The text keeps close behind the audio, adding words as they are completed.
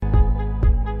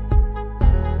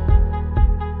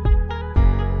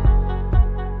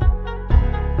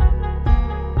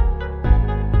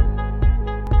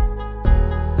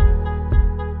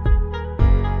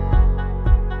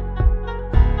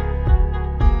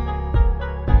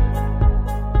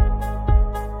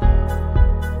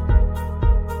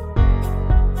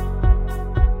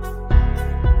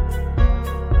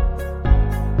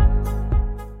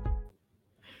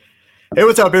Hey,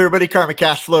 what's up, everybody? Karma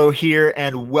Cashflow here,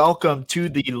 and welcome to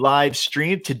the live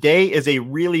stream. Today is a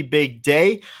really big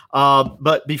day,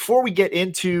 but before we get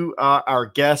into our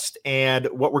guest and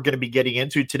what we're going to be getting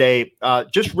into today,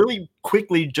 just really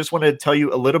quickly, just want to tell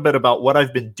you a little bit about what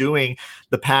I've been doing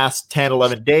the past 10,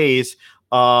 11 days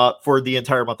for the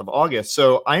entire month of August.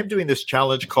 So I am doing this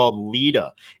challenge called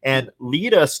LEDA, and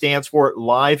LEDA stands for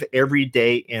Live Every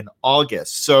Day in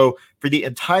August. So for the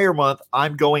entire month,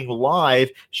 I'm going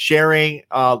live, sharing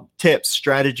tips,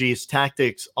 strategies,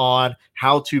 tactics on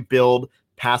how to build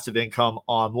passive income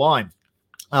online,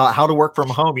 how to work from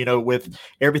home. With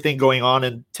everything going on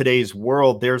in today's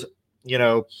world, there's,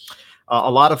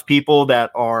 a lot of people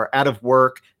that are out of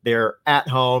work, they're at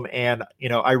home, and,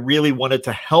 I really wanted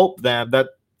to help them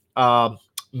that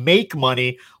make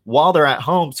money while they're at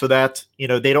home so that,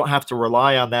 they don't have to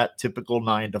rely on that typical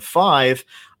 9 to 5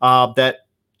 that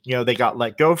they got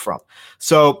let go from.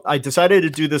 So I decided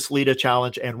to do this LEDA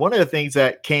challenge. And one of the things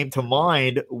that came to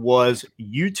mind was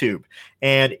YouTube.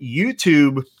 And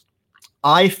YouTube,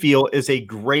 I feel, is a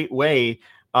great way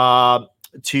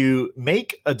to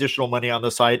make additional money on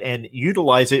the side and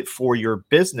utilize it for your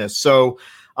business. So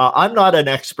I'm not an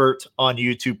expert on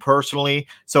YouTube personally.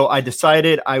 So I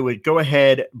decided I would go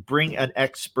ahead, bring an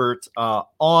expert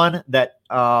on that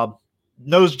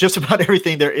knows just about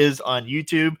everything there is on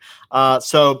YouTube.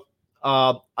 So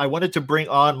I wanted to bring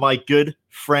on my good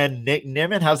friend, Nick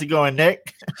Nimmin. How's it going,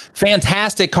 Nick?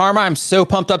 Fantastic, Karma. I'm so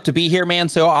pumped up to be here, man.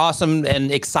 So awesome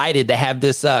and excited to have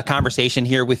this conversation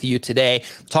here with you today,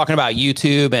 talking about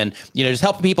YouTube and, just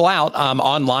helping people out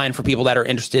online for people that are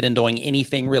interested in doing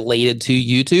anything related to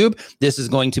YouTube. This is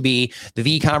going to be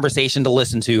the conversation to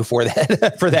listen to for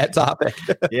that, for that topic.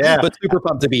 Yeah. But super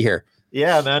pumped to be here.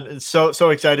 Yeah, man. So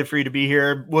excited for you to be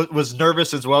here. Was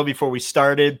nervous as well before we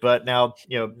started, but now,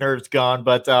 nerves gone.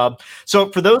 But so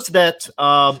for those that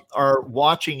are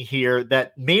watching here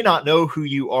that may not know who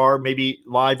you are, maybe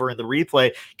live or in the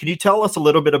replay, can you tell us a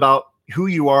little bit about who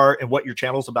you are and what your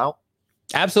channel's about?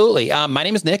 Absolutely. My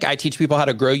name is Nick. I teach people how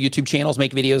to grow YouTube channels,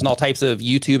 make videos, and all types of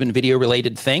YouTube and video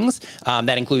related things.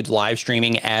 That includes live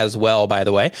streaming as well, by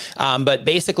the way. But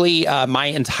basically, my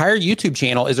entire YouTube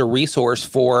channel is a resource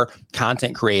for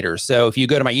content creators. So if you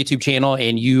go to my YouTube channel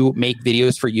and you make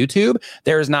videos for YouTube,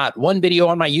 there is not one video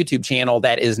on my YouTube channel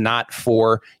that is not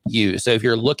for you. So if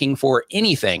you're looking for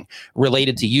anything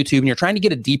related to YouTube and you're trying to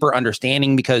get a deeper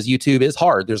understanding because YouTube is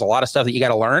hard, there's a lot of stuff that you got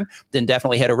to learn, then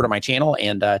definitely head over to my channel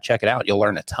and check it out. You'll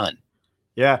learn a ton.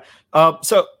 Yeah.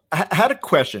 So I had a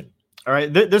question. All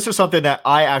right. This is something that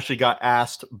I actually got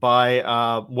asked by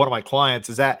one of my clients,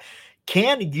 is that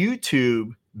can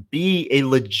YouTube be a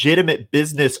legitimate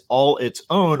business all its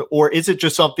own, or is it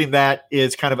just something that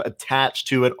is kind of attached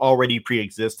to an already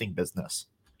pre-existing business?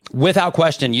 Without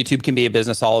question, YouTube can be a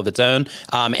business all of its own.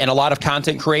 And a lot of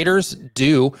content creators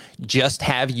do just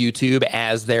have YouTube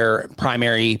as their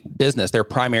primary business, their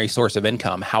primary source of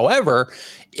income. However,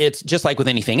 it's just like with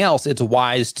anything else, it's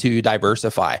wise to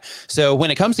diversify. So when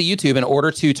it comes to YouTube, in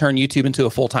order to turn YouTube into a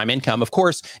full-time income, of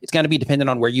course, it's going to be dependent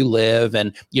on where you live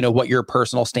and, what your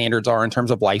personal standards are in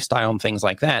terms of lifestyle and things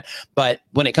like that. But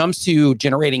when it comes to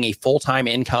generating a full-time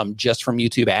income just from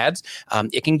YouTube ads,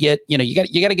 it can get, you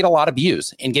got to get a lot of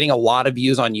views, and getting a lot of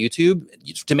views on YouTube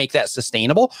to make that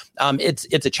sustainable,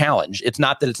 it's a challenge. It's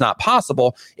not that it's not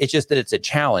possible. It's just that it's a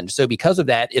challenge. So because of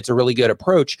that, it's a really good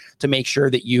approach to make sure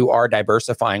that you are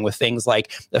diversifying with things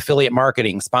like affiliate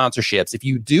marketing, sponsorships. If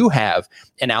you do have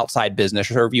an outside business,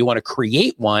 or if you want to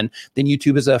create one, then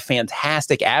YouTube is a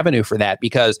fantastic avenue for that,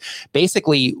 because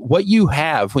basically what you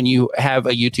have when you have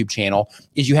a YouTube channel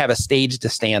is you have a stage to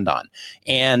stand on.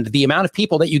 And the amount of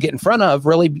people that you get in front of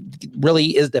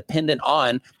really is dependent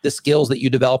on the skills that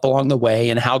you develop along the way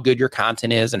and how good your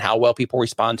content is and how well people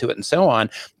respond to it and so on.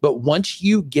 But once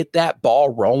you get that ball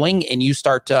rolling and you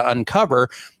start to uncover,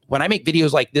 when I make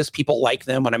videos like this, people like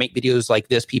them. When I make videos like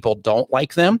this, people don't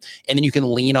like them. And then you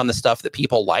can lean on the stuff that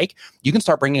people like. You can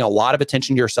start bringing a lot of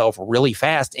attention to yourself really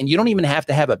fast. And you don't even have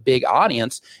to have a big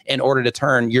audience in order to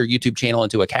turn your YouTube channel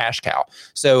into a cash cow.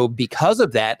 So because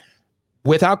of that,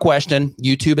 without question,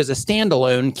 YouTube as a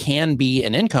standalone can be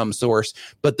an income source,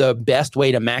 but the best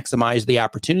way to maximize the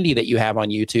opportunity that you have on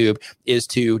YouTube is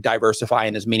to diversify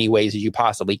in as many ways as you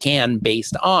possibly can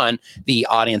based on the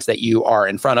audience that you are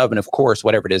in front of, and of course,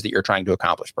 whatever it is that you're trying to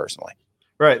accomplish personally.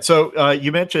 Right. So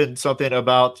you mentioned something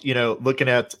about, looking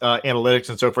at analytics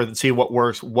and so forth and see what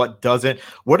works, what doesn't.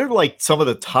 What are like some of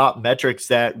the top metrics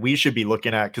that we should be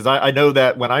looking at? Because I know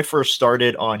that when I first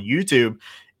started on YouTube,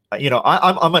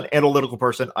 I'm an analytical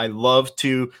person. I love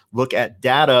to look at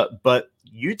data, but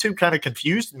YouTube kind of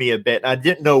confused me a bit. I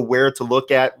didn't know where to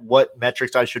look at, what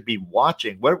metrics I should be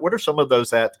watching. What are some of those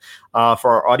that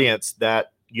for our audience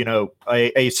that,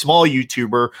 a small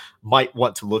YouTuber might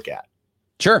want to look at?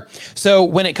 Sure. So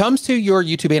when it comes to your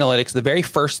YouTube analytics, the very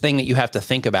first thing that you have to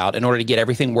think about in order to get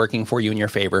everything working for you in your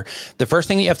favor, the first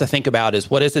thing that you have to think about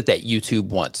is what is it that YouTube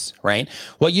wants, right?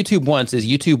 What YouTube wants is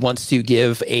YouTube wants to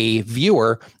give a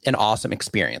viewer an awesome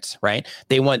experience, right?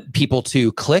 They want people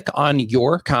to click on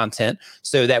your content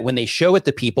so that when they show it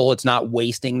to people, it's not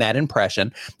wasting that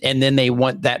impression. And then they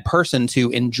want that person to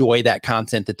enjoy that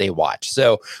content that they watch.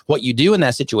 So what you do in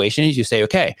that situation is you say,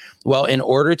 okay, well, in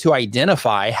order to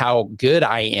identify how good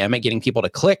I am at getting people to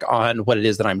click on what it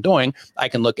is that I'm doing, I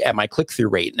can look at my click-through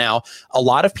rate. Now, a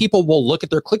lot of people will look at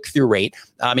their click-through rate,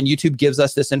 and YouTube gives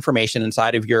us this information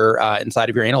inside of your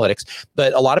analytics.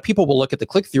 But a lot of people will look at the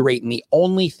click-through rate, and the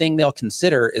only thing they'll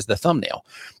consider is the thumbnail.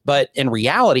 But in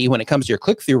reality, when it comes to your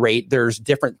click-through rate, there's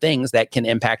different things that can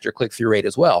impact your click-through rate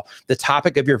as well. The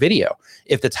topic of your video.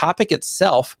 If the topic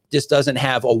itself just doesn't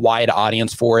have a wide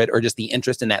audience for it, or just the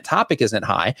interest in that topic isn't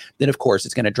high, then of course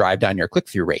it's going to drive down your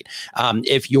click-through rate.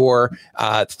 If your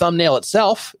thumbnail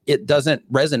itself, it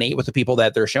doesn't resonate with the people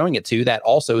that they're showing it to, that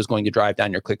also is going to drive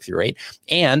down your click-through rate.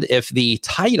 And if the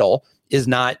title is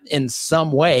not in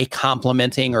some way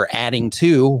complementing or adding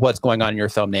to what's going on in your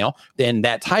thumbnail, then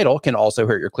that title can also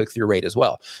hurt your click-through rate as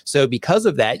well. So because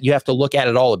of that, you have to look at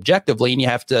it all objectively, and you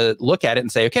have to look at it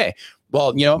and say, okay,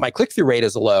 well, my click-through rate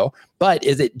is low, but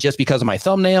is it just because of my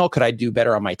thumbnail? Could I do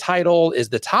better on my title? Is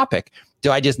the topic,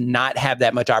 do I just not have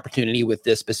that much opportunity with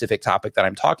this specific topic that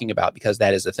I'm talking about? Because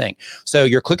that is the thing. So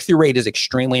your click-through rate is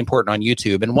extremely important on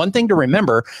YouTube. And one thing to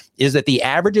remember is that the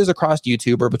averages across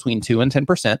YouTube are between 2 and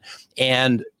 10%.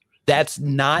 And that's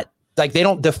not, like, they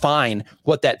don't define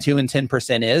what that 2 and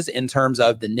 10% is in terms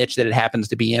of the niche that it happens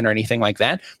to be in or anything like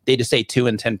that. They just say 2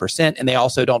 and 10%, and they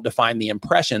also don't define the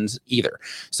impressions either.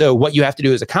 So what you have to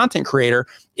do as a content creator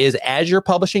is, as you're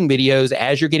publishing videos,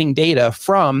 as you're getting data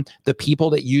from the people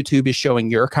that YouTube is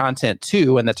showing your content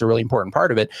to, and that's a really important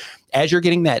part of it, as you're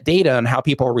getting that data on how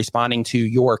people are responding to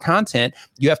your content,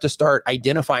 you have to start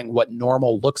identifying what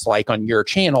normal looks like on your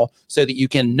channel so that you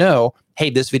can know, hey,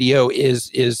 this video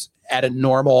is at a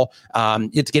normal,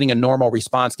 it's getting a normal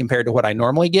response compared to what I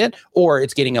normally get, or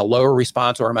it's getting a lower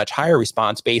response or a much higher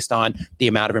response based on the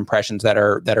amount of impressions that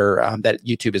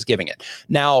YouTube is giving it.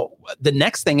 Now, the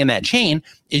next thing in that chain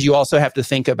is you also have to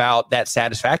think about that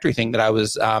satisfactory thing that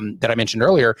I mentioned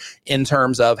earlier, in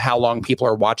terms of how long people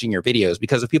are watching your videos.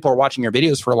 Because if people are watching your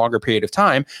videos for a longer period of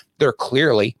time, they're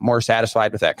clearly more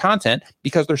satisfied with that content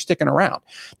because they're sticking around.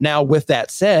 Now, with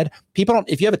that said,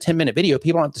 if you have a 10-minute video,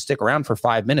 people don't have to stick around for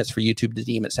 5 minutes for YouTube to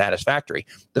deem it satisfactory.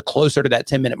 The closer to that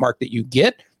 10-minute mark that you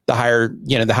get, the higher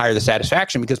the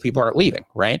satisfaction, because people aren't leaving,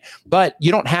 right? But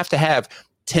you don't have to have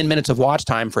 10 minutes of watch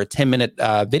time for a 10-minute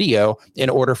video in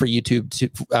order for YouTube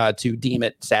to deem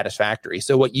it satisfactory.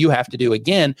 So what you have to do,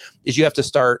 again, is you have to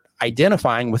start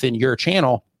identifying within your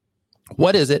channel,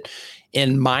 what is it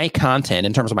in my content,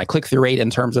 in terms of my click-through rate, in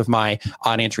terms of my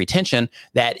audience retention,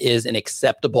 that is an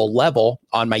acceptable level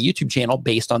on my YouTube channel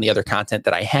based on the other content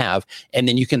that I have. And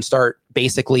then you can start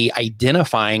basically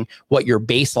identifying what your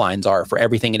baselines are for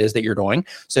everything it is that you're doing,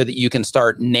 so that you can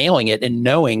start nailing it and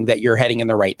knowing that you're heading in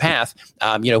the right path.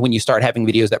 When you start having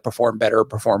videos that perform better or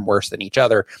perform worse than each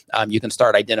other, you can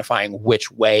start identifying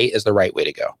which way is the right way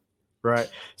to go.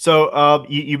 Right. So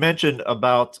you mentioned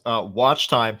about watch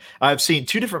time. I've seen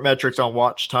two different metrics on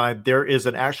watch time. There is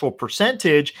an actual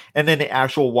percentage and then the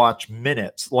actual watch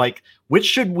minutes. Like, which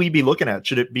should we be looking at?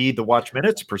 Should it be the watch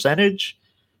minutes, percentage?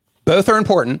 Both are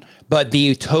important, but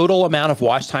the total amount of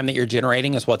watch time that you're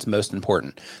generating is what's most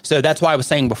important. So that's why I was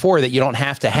saying before that you don't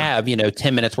have to have,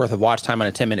 10 minutes worth of watch time on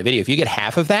a 10-minute video. If you get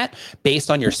half of that based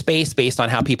on your space, based on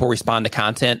how people respond to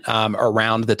content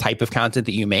around the type of content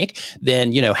that you make,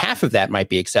 then, half of that might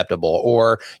be acceptable,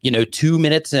 or, 2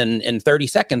 minutes and 30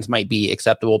 seconds might be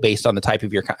acceptable based on the type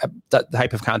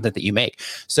of content that you make.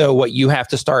 So what you have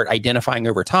to start identifying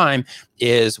over time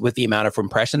is, with the amount of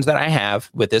impressions that I have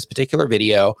with this particular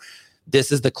video,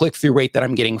 this is the click-through rate that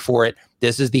I'm getting for it.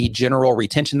 This is the general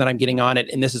retention that I'm getting on it.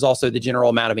 And this is also the general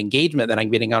amount of engagement that I'm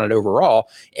getting on it overall.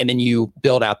 And then you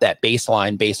build out that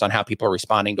baseline based on how people are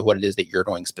responding to what it is that you're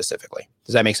doing specifically.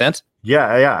 Does that make sense? Yeah,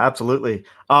 absolutely.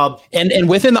 And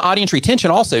within the audience retention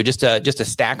also, just to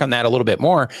stack on that a little bit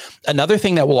more, another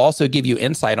thing that will also give you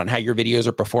insight on how your videos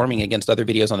are performing against other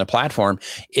videos on the platform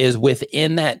is,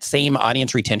 within that same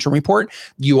audience retention report,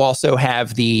 you also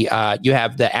have the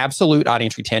absolute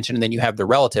audience retention, and then you have the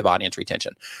relative audience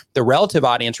retention. The relative relative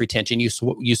audience retention,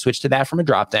 you switch to that from a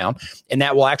drop down, and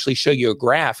that will actually show you a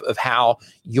graph of how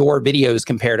your videos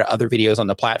compare to other videos on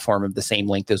the platform of the same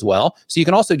length as well. So you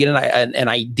can also get an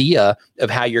idea of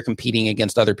how you're competing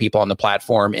against other people on the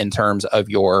platform in terms of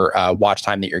your watch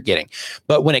time that you're getting.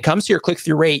 But when it comes to your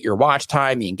click-through rate, your watch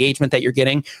time, the engagement that you're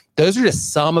getting, those are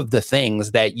just some of the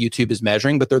things that YouTube is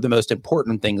measuring, but they're the most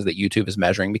important things that YouTube is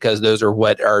measuring because those are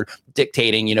what are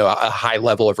dictating, a high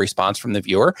level of response from the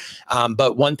viewer.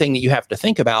 But one thing that you have to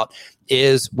think about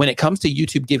is when it comes to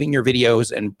YouTube giving your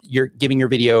videos and you're giving your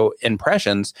video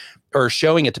impressions or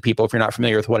showing it to people, if you're not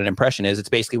familiar with what an impression is, it's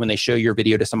basically when they show your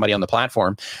video to somebody on the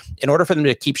platform. In order for them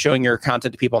to keep showing your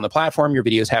content to people on the platform, your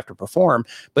videos have to perform.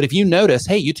 But if you notice,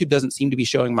 hey, YouTube doesn't seem to be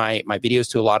showing my videos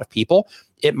to a lot of people,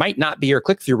 it might not be your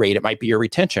click-through rate, it might be your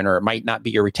retention, or it might not be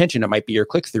your retention, it might be your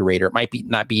click-through rate, or it might be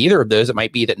not be either of those. It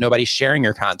might be that nobody's sharing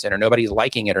your content or nobody's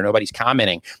liking it or nobody's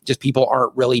commenting. Just people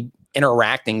aren't really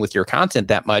interacting with your content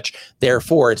that much.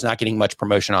 Therefore, it's not getting much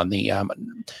promotion on the,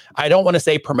 I don't want to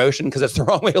say promotion because it's the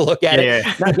wrong way to look at it.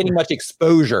 Yeah. Not getting much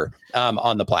exposure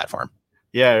on the platform.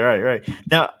 Yeah, right.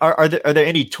 Now, are there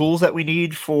any tools that we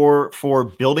need for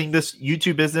building this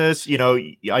YouTube business?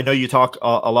 I know you talk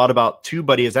a lot about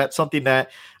TubeBuddy. Is that something that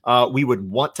we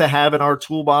would want to have in our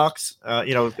toolbox?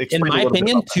 In my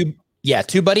opinion,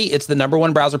 TubeBuddy, it's the number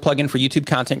one browser plugin for YouTube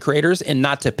content creators, and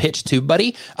not to pitch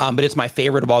TubeBuddy, but it's my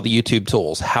favorite of all the YouTube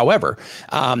tools. However,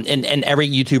 and every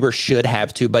YouTuber should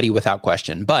have TubeBuddy without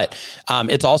question, but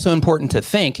it's also important to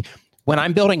think, when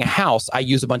I'm building a house, I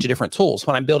use a bunch of different tools.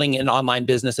 When I'm building an online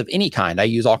business of any kind, I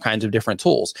use all kinds of different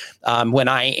tools. When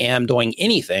I am doing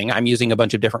anything, I'm using a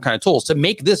bunch of different kinds of tools. To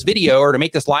make this video or to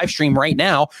make this live stream right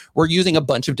now, we're using a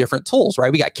bunch of different tools,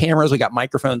 right? We got cameras, we got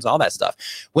microphones, all that stuff.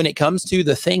 When it comes to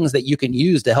the things that you can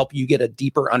use to help you get a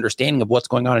deeper understanding of what's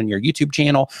going on in your YouTube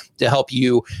channel, to help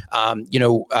you,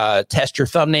 test your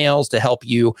thumbnails, to help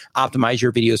you optimize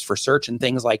your videos for search and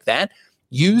things like that,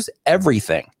 use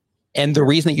everything. And the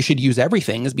reason that you should use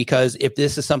everything is because if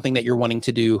this is something that you're wanting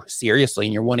to do seriously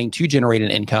and you're wanting to generate an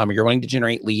income or you're wanting to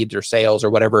generate leads or sales or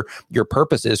whatever your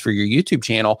purpose is for your YouTube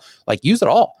channel, use it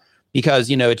all. Because,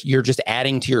 you're just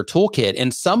adding to your toolkit.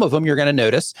 And some of them you're going to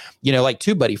notice, like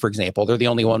TubeBuddy, for example, they're the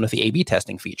only one with the A/B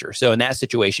testing feature. So in that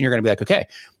situation, you're going to be like, okay,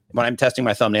 when I'm testing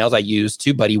my thumbnails, I use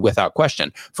TubeBuddy without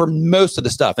question for most of the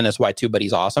stuff. And that's why TubeBuddy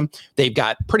is awesome. They've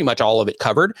got pretty much all of it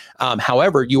covered.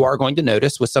 However, you are going to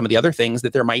notice with some of the other things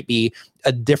that there might be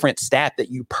a different stat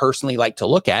that you personally like to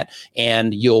look at,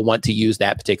 and you'll want to use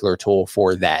that particular tool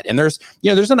for that. And there's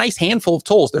a nice handful of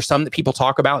tools. There's some that people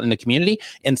talk about in the community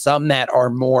and some that are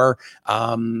more,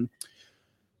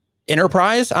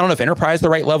 enterprise. I don't know if enterprise is the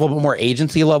right level, but more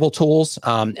agency level tools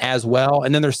as well.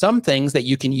 And then there's some things that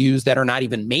you can use that are not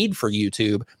even made for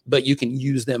YouTube, but you can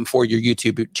use them for your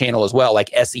YouTube channel as well, like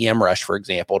SEMrush, for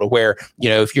example, to where,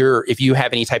 if you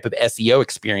have any type of SEO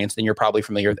experience, then you're probably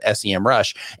familiar with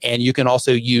SEMrush. And you can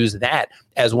also use that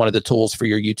as one of the tools for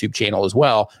your YouTube channel as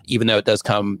well, even though it does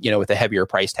come, with a heavier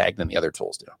price tag than the other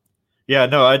tools do. Yeah,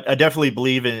 no, I definitely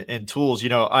believe in tools.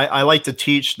 I like to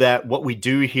teach that what we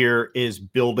do here is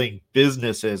building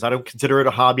businesses. I don't consider it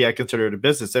a hobby. I consider it a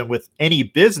business. And with any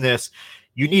business,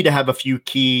 you need to have a few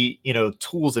key,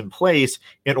 tools in place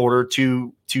in order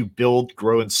to build,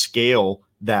 grow, and scale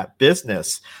that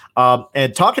business.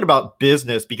 And talking about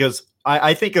business, because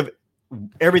I think of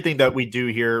everything that we do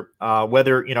here,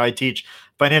 whether, I teach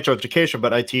financial education,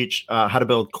 but I teach how to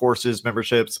build courses,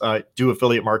 memberships, do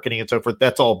affiliate marketing and so forth.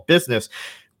 That's all business.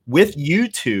 With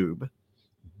YouTube,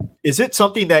 is it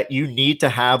something that you need to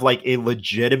have a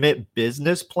legitimate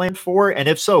business plan for? And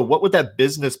if so, what would that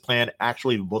business plan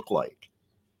actually look like?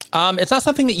 It's not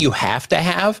something that you have to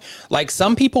have.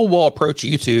 Some people will approach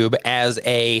YouTube as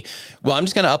I'm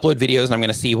just going to upload videos and I'm going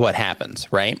to see what happens,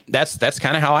 right? That's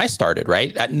kind of how I started,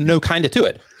 right? No kind of to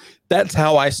it. That's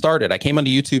how I started. I came onto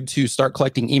YouTube to start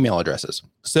collecting email addresses.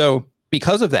 So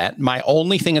because of that, my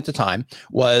only thing at the time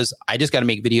was I just got to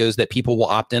make videos that people will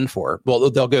opt in for. Well,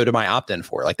 they'll go to my opt-in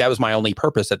for. That was my only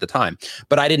purpose at the time.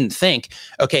 But I didn't think,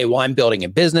 okay, well, I'm building a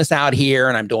business out here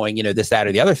and I'm doing, this, that,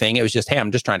 or the other thing. It was just, hey,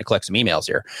 I'm just trying to collect some emails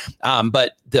here.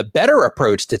 But the better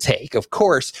approach to take, of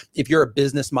course, if you're a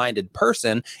business-minded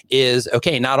person, is,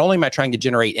 okay, not only am I trying to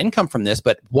generate income from this,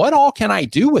 but what all can I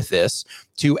do with this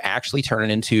to actually turn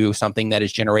it into something that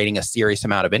is generating a serious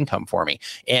amount of income for me?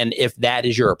 And if that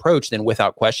is your approach, then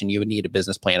without question, you would need a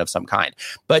business plan of some kind.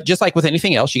 But just like with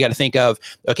anything else, you got to think of,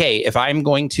 okay, if I'm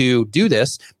going to do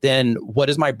this, then what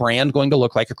is my brand going to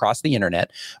look like across the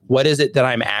internet? What is it that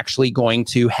I'm actually going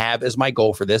to have as my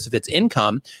goal for this? If it's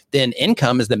income, then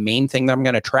income is the main thing that I'm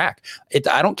going to track.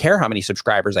 I don't care how many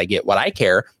subscribers I get. What I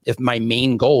care, if my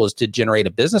main goal is to generate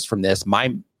a business from this,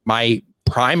 my my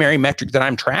primary metric that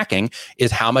I'm tracking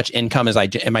is how much income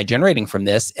am I generating from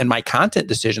this, and my content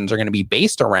decisions are going to be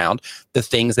based around the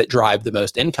things that drive the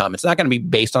most income. It's not going to be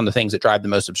based on the things that drive the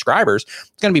most subscribers.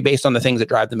 It's going to be based on the things that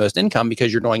drive the most income,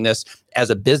 because you're doing this as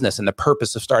a business, and the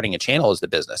purpose of starting a channel is the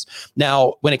business.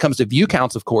 Now, when it comes to view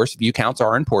counts, of course, view counts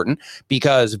are important,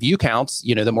 because view counts,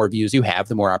 the more views you have,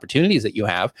 the more opportunities that you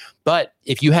have. But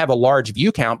if you have a large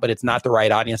view count, but it's not the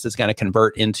right audience that's going to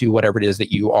convert into whatever it is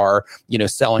that you are,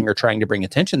 selling or trying to bring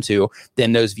attention to,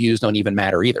 then those views don't even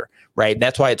matter either, right?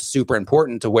 That's why it's super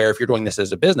important to where, if you're doing this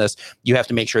as a business, you have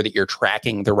to make sure that you're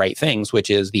tracking the right things, which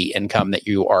is the income that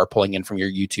you are pulling in from your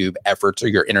YouTube efforts or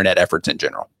your internet efforts in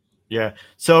general. Yeah.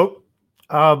 So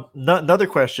another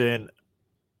question,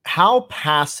 how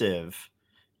passive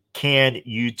can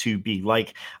YouTube be?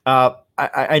 Like,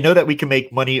 I know that we can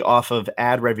make money off of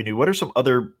ad revenue. What are some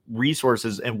other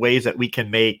resources and ways that we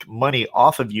can make money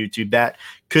off of YouTube that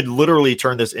could literally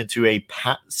turn this into a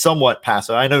somewhat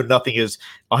passive? I know nothing is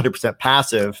 100%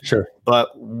 passive, sure,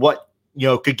 but what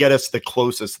could get us the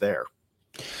closest there?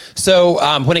 So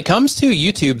when it comes to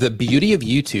YouTube, the beauty of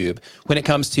YouTube, when it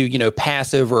comes to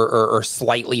passive or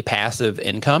slightly passive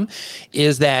income,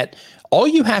 is that all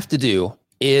you have to do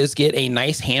is get a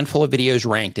nice handful of videos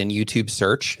ranked in YouTube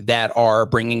search that are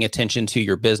bringing attention to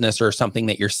your business or something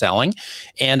that you're selling,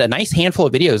 and a nice handful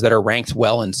of videos that are ranked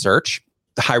well in search,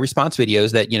 the high response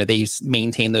videos that, they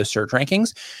maintain those search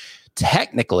rankings.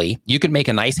 Technically, you can make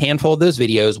a nice handful of those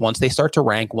videos once they start to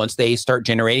rank, once they start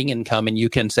generating income, and you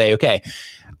can say, okay,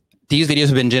 these videos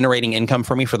have been generating income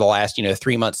for me for the last,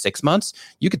 3 months, 6 months.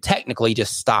 You could technically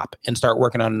just stop and start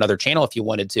working on another channel if you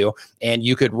wanted to. And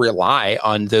you could rely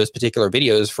on those particular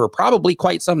videos for probably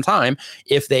quite some time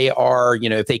if they are,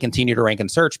 if they continue to rank in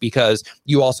search, because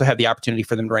you also have the opportunity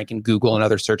for them to rank in Google and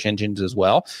other search engines as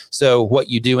well. So what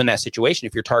you do in that situation,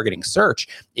 if you're targeting search,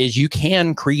 is you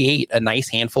can create a nice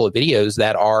handful of videos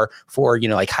that are for,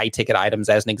 like high ticket items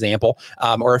as an example,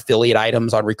 or affiliate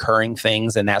items on recurring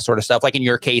things and that sort of stuff. Like in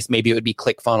your case, maybe it would be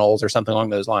ClickFunnels or something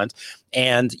along those lines.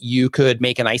 And you could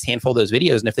make a nice handful of those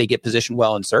videos. And if they get positioned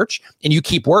well in search, and you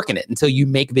keep working it until you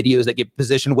make videos that get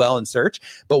positioned well in search.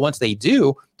 But once they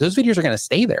do, those videos are going to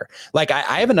stay there. Like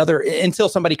I have another, until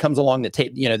somebody comes along that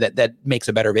that makes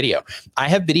a better video. I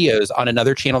have videos on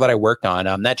another channel that I worked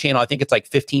on. That channel, I think it's like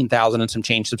 15,000 and some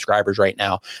change subscribers right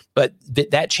now. But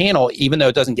that channel, even though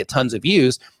it doesn't get tons of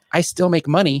views, I still make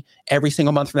money every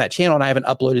single month from that channel, and I haven't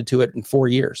uploaded to it in 4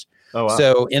 years. Oh, wow.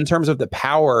 So in terms of the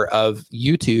power of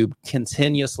YouTube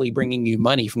continuously bringing you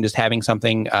money from just having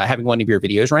something, having one of your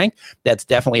videos ranked, that's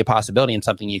definitely a possibility and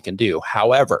something you can do.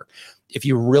 However, if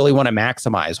you really want to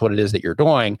maximize what it is that you're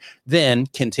doing, then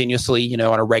continuously,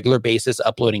 on a regular basis,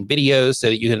 uploading videos so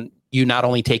that you not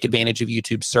only take advantage of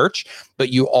YouTube search, but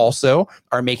you also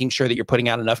are making sure that you're putting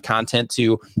out enough content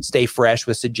to stay fresh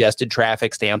with suggested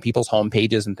traffic, stay on people's home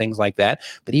pages and things like that.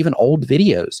 But even old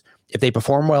videos, if they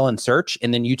perform well in search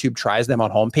and then YouTube tries them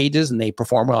on home pages and they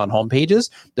perform well on home pages,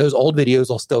 those old videos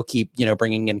will still keep,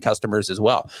 bringing in customers as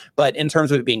well. But in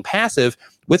terms of it being passive,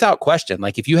 without question,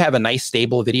 like if you have a nice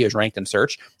stable of videos ranked in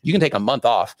search, you can take a month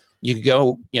off. You could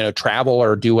go, travel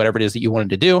or do whatever it is that you wanted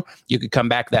to do. You could come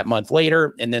back that month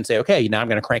later and then say, okay, now I'm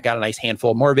going to crank out a nice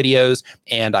handful of more videos,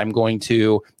 and I'm going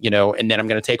to, and then I'm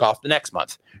going to take off the next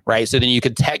month, right? So then you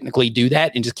could technically do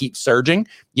that and just keep surging,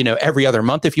 every other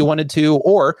month if you wanted to,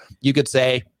 or you could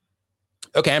say,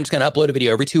 okay, I'm just going to upload a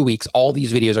video every 2 weeks. All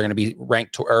these videos are going to be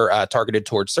ranked or targeted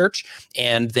towards search.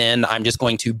 And then I'm just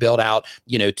going to build out,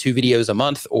 2 videos a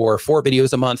month or 4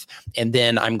 videos a month. And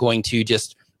then I'm going to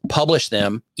just publish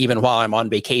them even while I'm on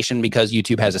vacation, because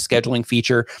YouTube has a scheduling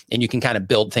feature and you can kind of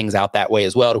build things out that way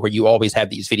as well, to where you always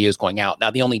have these videos going out. Now,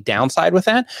 the only downside with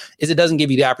that is it doesn't give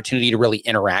you the opportunity to really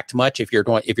interact much if you're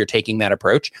taking that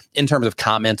approach in terms of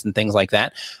comments and things like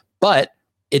that. But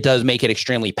it does make it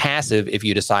extremely passive if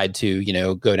you decide to,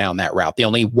 go down that route. The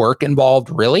only work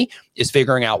involved really is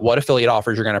figuring out what affiliate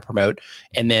offers you're going to promote,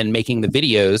 and then making the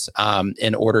videos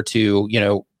in order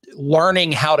to,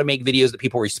 learning how to make videos that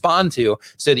people respond to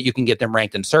so that you can get them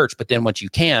ranked in search. But then once you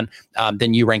can,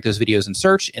 then you rank those videos in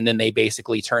search, and then they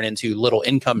basically turn into little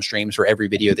income streams for every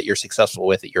video that you're successful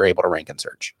with that you're able to rank in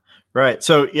search. Right.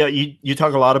 So yeah, you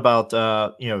talk a lot about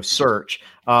search.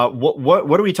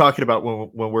 What are we talking about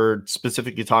when we're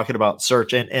specifically talking about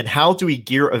search, and how do we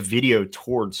gear a video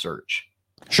towards search?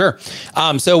 Sure.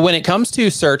 So when it comes to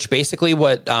search, basically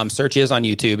what search is on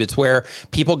YouTube, it's where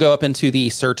people go up into the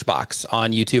search box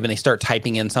on YouTube and they start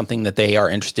typing in something that they are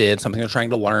interested in, something they're trying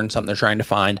to learn, something they're trying to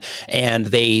find, and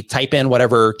they type in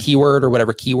whatever keyword or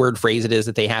whatever keyword phrase it is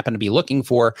that they happen to be looking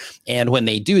for. And when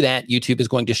they do that, YouTube is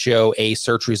going to show a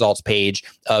search results page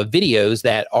of videos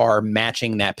that are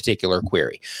matching that particular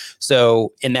query.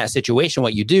 So in that situation,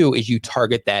 what you do is you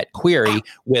target that query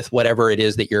with whatever it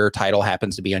is that your title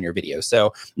happens to be on your video.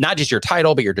 So not just your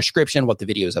title, but your description, what the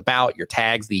video is about, your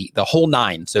tags, the whole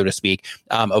nine, so to speak,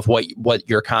 of what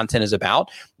your content is about.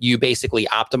 You basically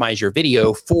optimize your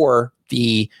video for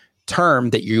the term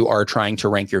that you are trying to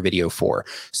rank your video for.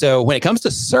 So when it comes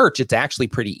to search, it's actually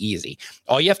pretty easy.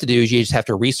 All you have to do is you just have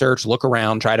to research, look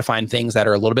around, try to find things that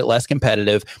are a little bit less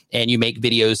competitive, and you make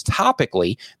videos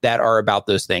topically that are about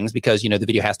those things because, the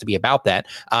video has to be about that.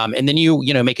 And then you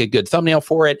make a good thumbnail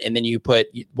for it, and then you put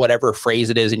whatever phrase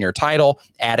it is in your title,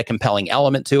 add a compelling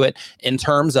element to it in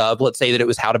terms of, let's say that it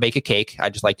was how to bake a cake. I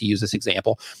just like to use this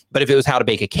example. But if it was how to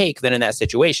bake a cake, then in that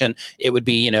situation, it would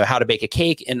be, how to bake a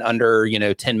cake in under,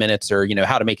 10 minutes, or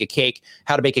how to bake a cake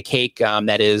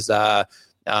that is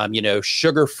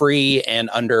sugar-free and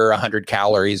under 100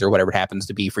 calories or whatever it happens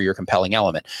to be for your compelling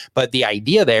element. But the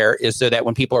idea there is so that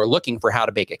when people are looking for how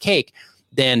to bake a cake,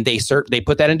 then they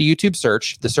put that into YouTube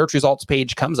search. The search results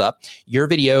page comes up. Your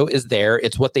video is there.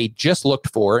 It's what they just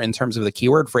looked for in terms of the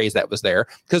keyword phrase that was there.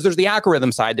 Because there's the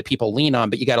algorithm side that people lean on,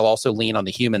 but you got to also lean on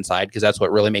the human side because that's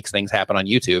what really makes things happen on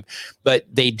YouTube. But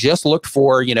they just looked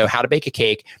for, how to bake a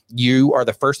cake. You are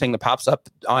the first thing that pops up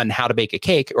on how to bake a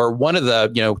cake, or one of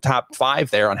the, top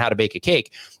 5 there on how to bake a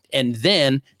cake. And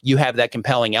then you have that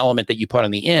compelling element that you put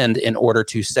on the end in order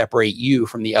to separate you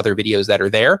from the other videos that are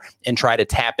there and try to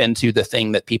tap into the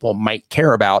thing that people might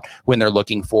care about when they're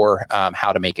looking for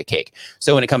how to make a cake.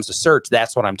 So when it comes to search,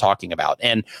 that's what I'm talking about.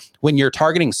 And when you're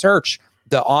targeting search,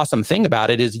 the awesome thing about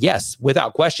it is, yes,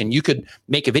 without question, you could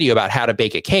make a video about how to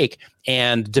bake a cake.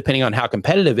 And depending on how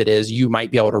competitive it is, you might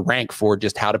be able to rank for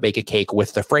just how to bake a cake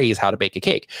with the phrase how to bake a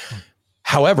cake.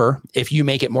 However, if you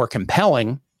make it more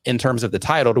compelling in terms of the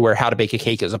title to where how to bake a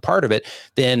cake is a part of it,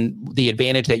 then the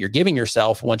advantage that you're giving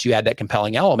yourself once you add that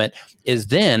compelling element is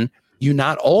then you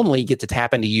not only get to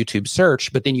tap into YouTube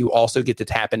search, but then you also get to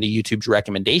tap into YouTube's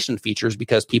recommendation features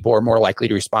because people are more likely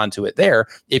to respond to it there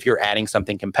if you're adding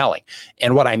something compelling.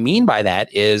 And what I mean by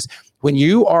that is when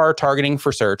you are targeting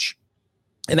for search,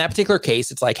 in that particular case,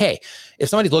 it's like, hey, if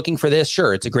somebody's looking for this,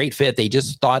 sure, it's a great fit. They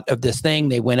just thought of this thing.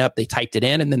 They went up, they typed it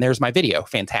in, and then there's my video.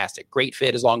 Fantastic. Great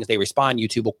fit. As long as they respond,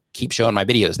 YouTube will keep showing my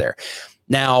videos there.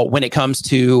 Now, when it comes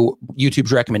to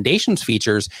YouTube's recommendations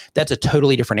features, that's a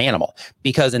totally different animal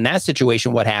because in that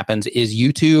situation, what happens is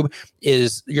YouTube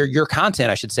is your content,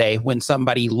 I should say, when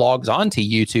somebody logs on to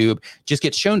YouTube, just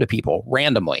gets shown to people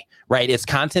randomly, right? It's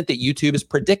content that YouTube is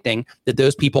predicting that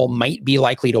those people might be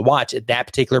likely to watch at that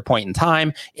particular point in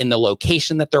time, in the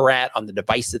location that they're at, on the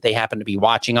device that they happen to be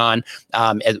watching on,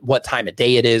 at what time of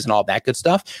day it is, and all that good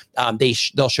stuff.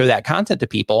 They'll show that content to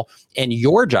people, and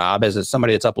your job as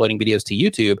somebody that's uploading videos to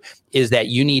YouTube is that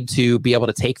you need to be able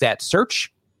to take that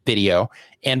search video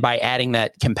and by adding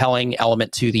that compelling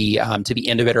element to the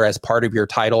end of it or as part of your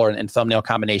title and thumbnail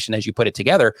combination as you put it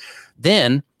together,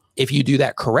 then if you do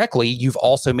that correctly, you've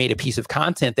also made a piece of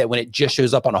content that when it just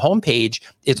shows up on a homepage,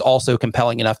 it's also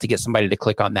compelling enough to get somebody to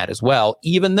click on that as well,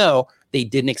 even though they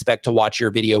didn't expect to watch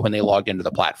your video when they logged into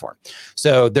the platform.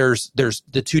 So there's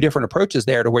the two different approaches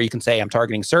there to where you can say, I'm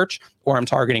targeting search or I'm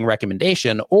targeting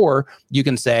recommendation, or you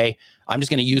can say, I'm just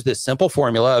going to use this simple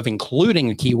formula of including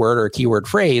a keyword or a keyword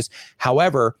phrase.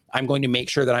 However, I'm going to make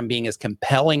sure that I'm being as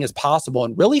compelling as possible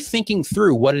and really thinking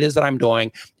through what it is that I'm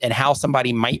doing and how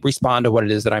somebody might respond to what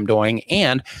it is that I'm doing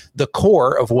and the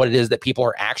core of what it is that people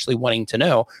are actually wanting to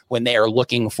know when they are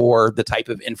looking for the type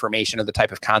of information or the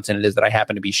type of content it is that I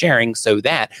happen to be sharing, so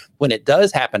that when it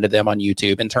does happen to them on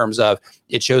YouTube, in terms of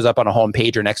it shows up on a home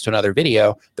page or next to another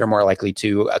video, they're more likely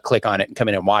to click on it and come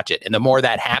in and watch it. And the more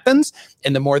that happens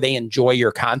and the more they enjoy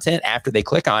your content after they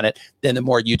click on it, then the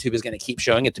more YouTube is going to keep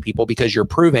showing it to people, because you're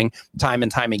proving time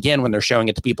and time again when they're showing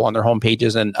it to people on their home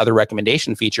pages and other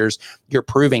recommendation features, you're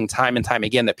proving time and time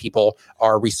again that people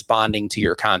are responding to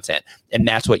your content. And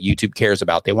that's what YouTube cares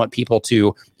about. They want people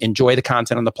to enjoy the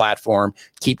content on the platform,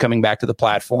 keep coming back to the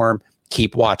platform,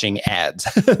 keep watching ads.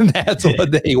 That's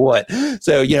what they want.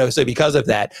 So, so because of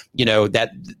that,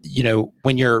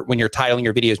 when you're titling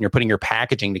your videos and you're putting your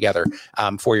packaging together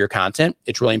for your content,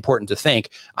 it's really important to think,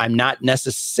 I'm not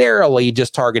necessarily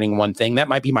just targeting one thing. That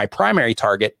might be my primary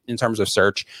target in terms of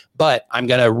search, but I'm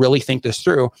going to really think this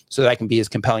through so that I can be as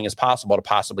compelling as possible to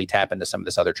possibly tap into some of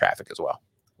this other traffic as well.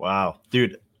 Wow,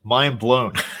 dude. Mind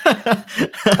blown.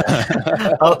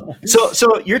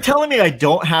 So you're telling me I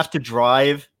don't have to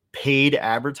drive paid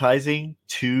advertising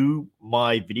to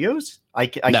my videos?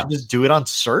 I No. can just do it on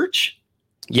search?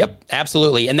 Yep,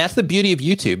 absolutely. And that's the beauty of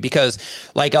YouTube because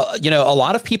like, a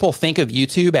lot of people think of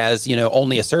YouTube as,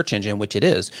 only a search engine, which it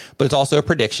is, but it's also a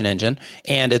prediction engine.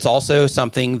 And it's also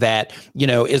something that,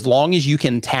 as long as you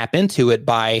can tap into it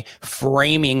by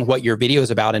framing what your video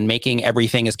is about and making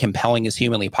everything as compelling as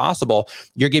humanly possible,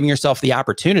 you're giving yourself the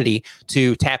opportunity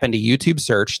to tap into YouTube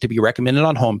search, to be recommended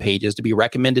on homepages, to be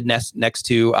recommended next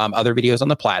to other videos on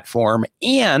the platform,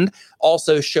 and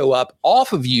also show up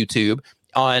off of YouTube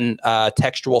on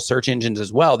textual search engines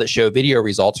as well that show video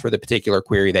results for the particular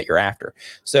query that you're after.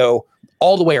 So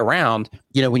all the way around,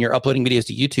 when you're uploading videos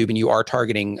to YouTube and you are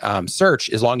targeting search,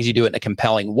 as long as you do it in a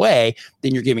compelling way,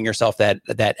 then you're giving yourself that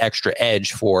extra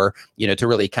edge for, to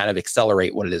really kind of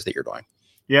accelerate what it is that you're doing.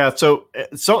 Yeah. So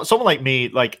someone like me,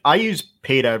 like I use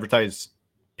paid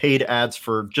ads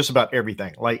for just about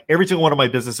everything. Like every single one of my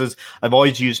businesses, I've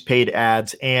always used paid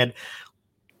ads. And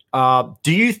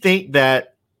do you think that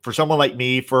for someone like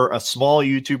me, for a small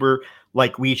YouTuber,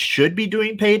 like we should be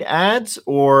doing paid ads,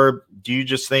 or do you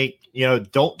just think,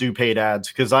 don't do paid ads?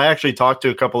 Because I actually talked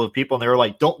to a couple of people and they were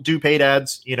like, don't do paid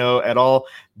ads, at all.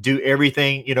 Do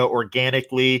everything,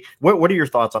 organically. What are your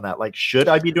thoughts on that? Like, should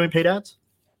I be doing paid ads?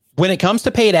 When it comes to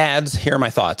paid ads, here are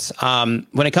my thoughts.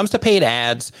 When it comes to paid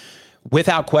ads,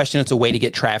 without question, it's a way to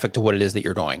get traffic to what it is that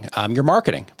you're doing. You're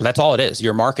marketing, but that's all it is.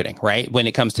 You're marketing, right? When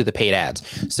it comes to the paid ads.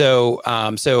 So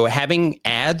having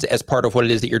ads as part of what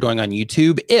it is that you're doing on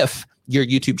YouTube, if your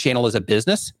YouTube channel is a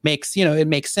business, it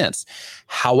makes sense.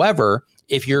 However,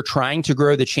 if you're trying to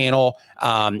grow the channel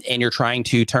and you're trying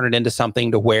to turn it into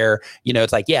something to where,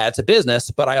 it's like, yeah, it's a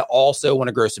business, but I also want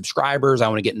to grow subscribers. I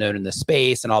want to get known in this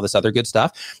space and all this other good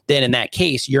stuff. Then in that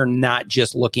case, you're not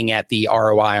just looking at the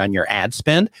ROI on your ad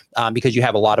spend because you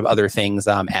have a lot of other things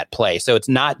at play. So it's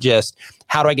not just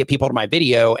how do I get people to my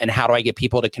video and how do I get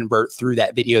people to convert through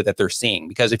that video that they're seeing?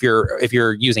 Because if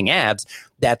you're using ads,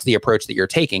 that's the approach that you're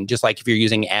taking. Just like if you're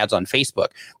using ads on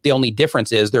Facebook, the only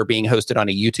difference is they're being hosted on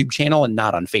a YouTube channel and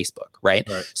not on Facebook, right?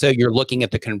 So you're looking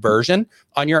at the conversion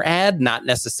on your ad, not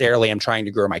necessarily I'm trying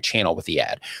to grow my channel with the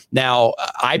ad. Now,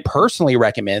 I personally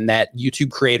recommend that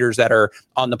YouTube creators that are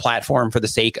on the platform for the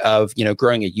sake of,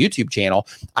 growing a YouTube channel,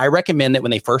 I recommend that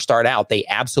when they first start out, they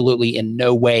absolutely in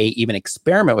no way even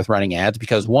experiment with running ads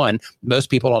because one, most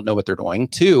people don't know what they're doing.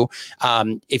 Two,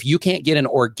 if you can't get an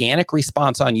organic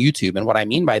response on YouTube, and what I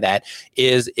mean by that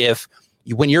is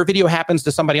when your video happens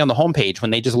to somebody on the homepage, when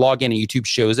they just log in and YouTube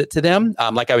shows it to them,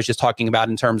 like I was just talking about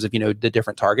in terms of, the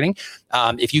different targeting,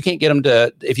 if you can't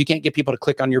get people to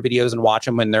click on your videos and watch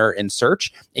them when they're in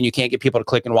search, and you can't get people to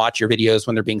click and watch your videos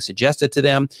when they're being suggested to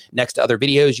them next to other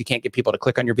videos, you can't get people to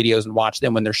click on your videos and watch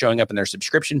them when they're showing up in their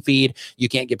subscription feed, you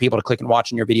can't get people to click and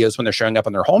watch on your videos when they're showing up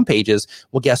on their homepages.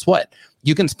 Well, guess what?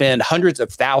 You can spend hundreds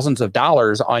of thousands of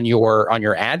dollars on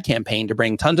your ad campaign to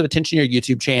bring tons of attention to your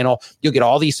YouTube channel. You'll get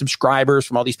all these subscribers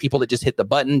from all these people that just hit the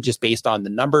button just based on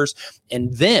the numbers.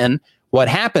 And then what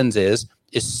happens is,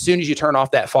 as soon as you turn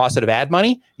off that faucet of ad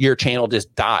money, your channel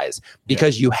just dies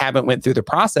because you haven't went through the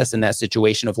process in that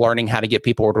situation of learning how to get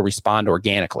people to respond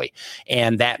organically.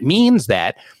 And that means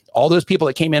that all those people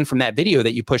that came in from that video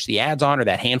that you push the ads on, or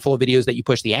that handful of videos that you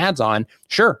push the ads on,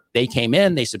 sure, they came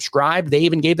in, they subscribed, they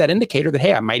even gave that indicator that,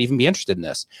 hey, I might even be interested in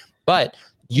this. But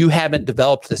you haven't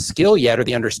developed the skill yet or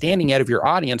the understanding yet of your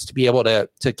audience to be able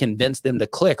to convince them to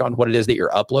click on what it is that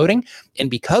you're uploading. And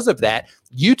because of that,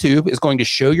 YouTube is going to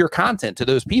show your content to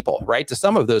those people, right? To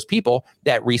some of those people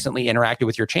that recently interacted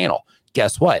with your channel.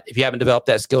 Guess what? If you haven't developed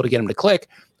that skill to get them to click,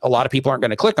 a lot of people aren't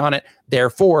going to click on it.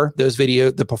 Therefore,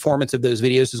 the performance of those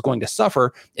videos is going to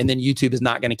suffer. And then YouTube is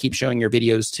not going to keep showing your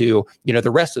videos to, the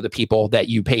rest of the people that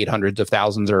you paid hundreds of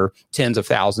thousands or tens of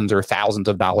thousands or thousands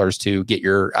of dollars to get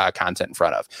your content in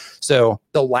front of. So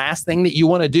the last thing that you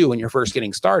want to do when you're first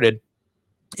getting started,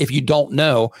 if you don't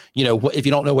know, if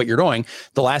you don't know what you're doing,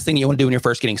 the last thing you want to do when you're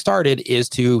first getting started is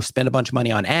to spend a bunch of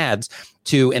money on ads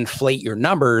to inflate your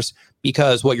numbers,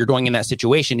 because what you're doing in that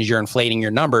situation is you're inflating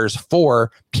your numbers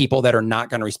for people that are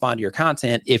not going to respond to your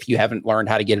content if you haven't learned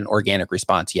how to get an organic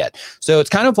response yet. So it's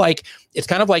kind of like,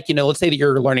 let's say that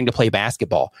you're learning to play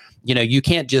basketball. You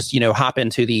can't just, hop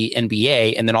into the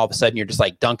NBA and then all of a sudden you're just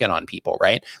like dunking on people,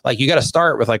 right? Like you got to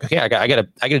start with like, okay, I got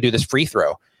to do this free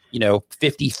throw,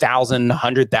 50,000,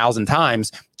 100,000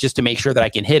 times just to make sure that I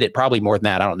can hit it. Probably more than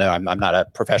that. I don't know. I'm not a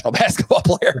professional basketball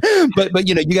player, but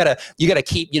you gotta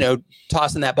keep,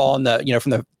 tossing that ball in the, from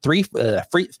the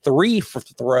free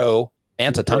throw man,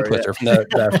 it's a tongue twister from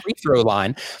the free throw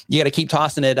line. You got to keep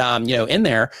tossing it, in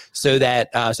there so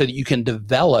that you can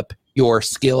develop your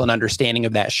skill and understanding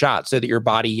of that shot so that your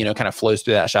body, kind of flows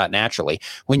through that shot naturally.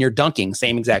 When you're dunking,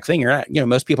 same exact thing. You're not,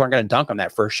 most people aren't going to dunk on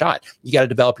that first shot. You got to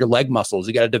develop your leg muscles.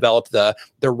 You got to develop the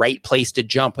right place to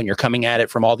jump when you're coming at it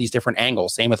from all these different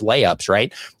angles. Same with layups,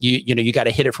 right? You got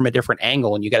to hit it from a different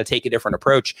angle and you got to take a different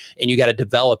approach and you got to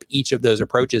develop each of those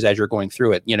approaches as you're going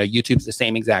through it. YouTube's the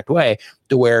same exact way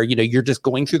to where, you're just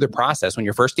going through the process. When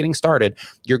you're first getting started,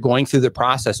 you're going through the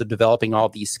process of developing all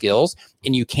these skills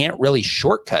and you can't really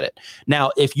shortcut it. Now,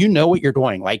 if you know what you're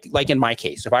doing, like in my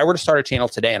case, if I were to start a channel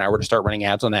today and I were to start running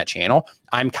ads on that channel,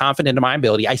 I'm confident in my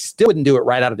ability. I still wouldn't do it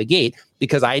right out of the gate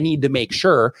because I need to make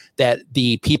sure that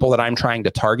the people that I'm trying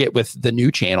to target with the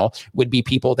new channel would be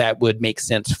people that would make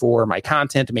sense for my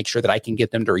content to make sure that I can get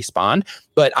them to respond.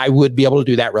 But I would be able to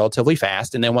do that relatively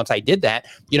fast. And then once I did that,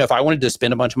 if I wanted to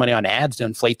spend a bunch of money on ads to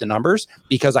inflate the numbers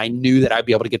because I knew that I'd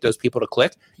be able to get those people to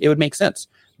click, it would make sense.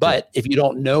 But if you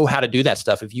don't know how to do that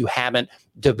stuff, if you haven't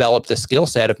developed the skill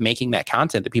set of making that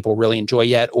content that people really enjoy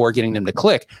yet or getting them to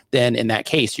click, then in that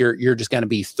case, you're just going to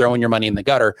be throwing your money in the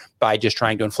gutter by just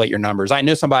trying to inflate your numbers. I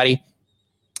know somebody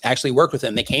actually worked with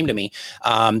them. They came to me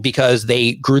because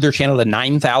they grew their channel to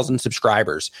 9,000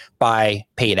 subscribers by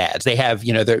paid ads. They have,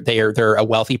 they're a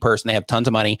wealthy person. They have tons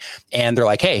of money and they're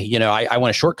like, hey, I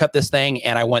want to shortcut this thing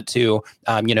and I want to,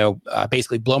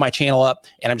 basically blow my channel up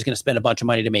and I'm just going to spend a bunch of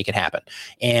money to make it happen.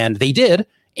 And they did.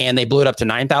 And they blew it up to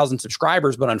 9,000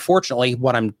 subscribers. But unfortunately,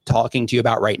 what I'm talking to you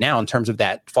about right now in terms of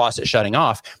that faucet shutting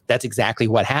off, that's exactly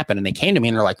what happened. And they came to me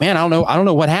and they're like, man, I don't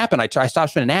know what happened. I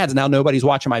stopped spending ads and now nobody's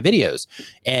watching my videos.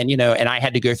 And, and I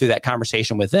had to go through that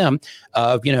conversation with them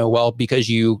of, well, because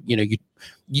you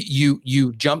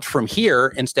jumped from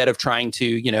here instead of trying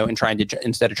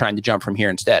to jump from here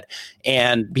instead.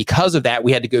 And because of that,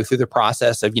 we had to go through the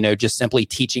process of, just simply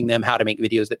teaching them how to make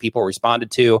videos that people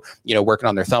responded to, working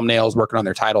on their thumbnails, working on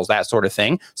their titles, that sort of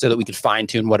thing, so that we could fine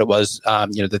tune what it was,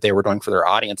 that they were doing for their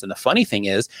audience. And the funny thing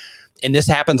is, and this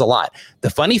happens a lot, the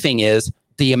funny thing is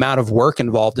the amount of work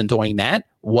involved in doing that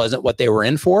wasn't what they were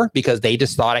in for because they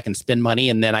just thought I can spend money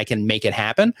and then I can make it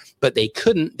happen. But they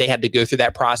couldn't. They had to go through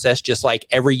that process just like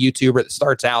every YouTuber that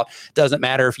starts out. Doesn't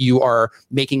matter if you are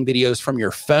making videos from your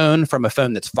phone, from a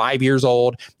phone that's 5 years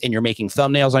old, and you're making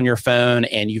thumbnails on your phone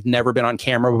and you've never been on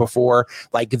camera before.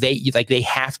 They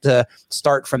have to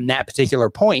start from that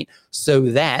particular point so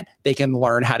that they can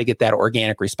learn how to get that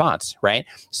organic response, right?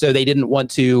 So they didn't want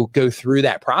to go through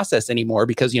that process anymore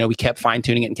because, we kept fine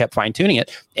tuning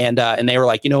it. And they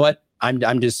were like, you know what?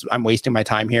 I'm wasting my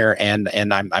time here and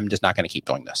I'm just not going to keep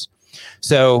doing this.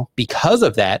 So because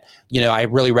of that, I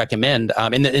really recommend,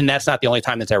 and that's not the only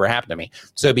time that's ever happened to me.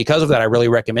 So because of that, I really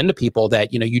recommend to people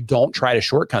that, you don't try to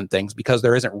shortcut things because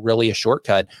there isn't really a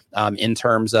shortcut in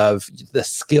terms of the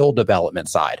skill development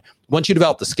side. Once you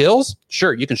develop the skills,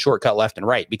 sure, you can shortcut left and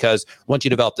right because once you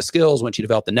develop the skills, once you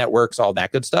develop the networks, all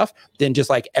that good stuff, then just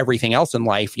like everything else in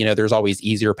life, there's always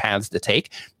easier paths to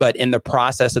take. But in the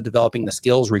process of developing the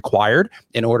skills required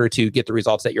in order to get the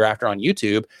results that you're after on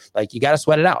YouTube, like you got to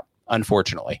sweat it out.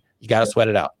 Unfortunately, you got to sweat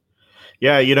it out.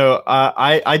 Yeah,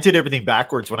 I did everything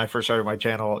backwards when I first started my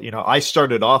channel. I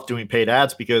started off doing paid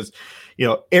ads because,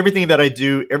 everything that I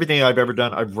do, everything I've ever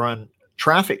done, I've run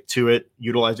traffic to it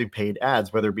utilizing paid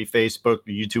ads, whether it be Facebook,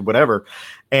 YouTube, whatever.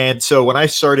 And so when I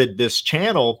started this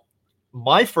channel,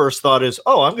 my first thought is,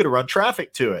 I'm going to run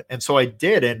traffic to it. And so I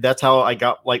did. And that's how I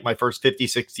got like my first 50,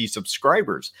 60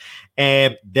 subscribers.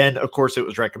 And then, of course, it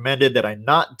was recommended that I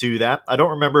not do that. I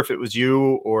don't remember if it was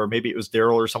you or maybe it was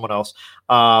Daryl or someone else.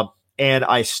 And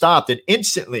I stopped and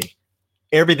instantly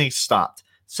everything stopped.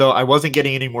 So I wasn't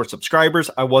getting any more subscribers.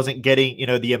 I wasn't getting,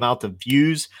 the amount of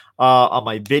views on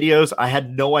my videos. I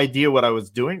had no idea what I was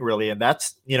doing really. And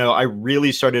that's, I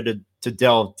really started to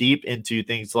delve deep into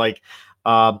things like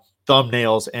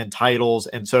thumbnails and titles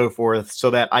and so forth so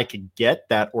that I could get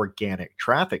that organic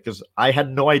traffic because I had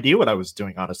no idea what I was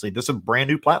doing, honestly. This is a brand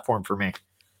new platform for me.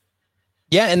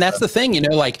 Yeah. And that's the thing, and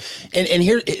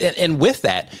with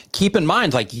that, keep in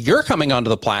mind, like you're coming onto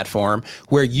the platform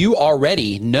where you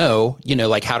already know,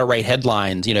 like how to write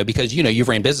headlines, because, you've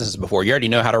ran businesses before. You already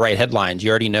know how to write headlines. You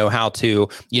already know how to,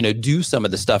 do some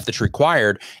of the stuff that's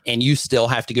required. And you still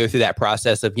have to go through that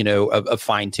process of, of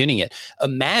fine tuning it.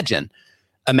 Imagine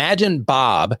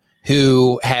Bob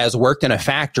who has worked in a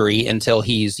factory until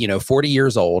he's, 40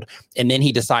 years old. And then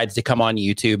he decides to come on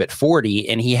YouTube at 40,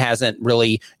 and he hasn't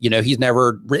really, he's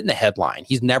never written a headline.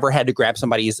 He's never had to grab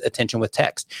somebody's attention with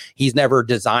text. He's never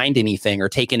designed anything or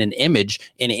taken an image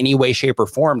in any way, shape, or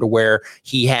form to where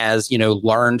he has,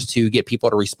 learned to get people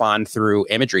to respond through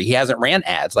imagery. He hasn't ran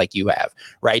ads like you have,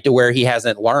 right? To where he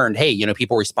hasn't learned, hey,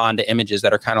 people respond to images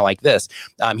that are kind of like this.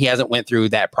 He hasn't went through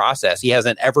that process. He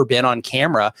hasn't ever been on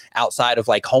camera outside of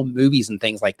like home movies and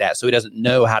things like that. So he doesn't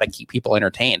know how to keep people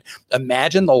entertained.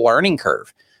 Imagine the learning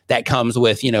curve that comes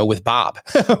with, with Bob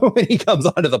when he comes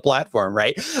onto the platform,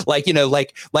 right? Like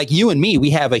you and me, we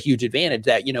have a huge advantage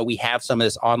that, we have some of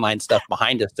this online stuff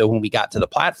behind us. So when we got to the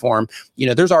platform,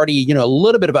 there's already, a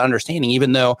little bit of understanding,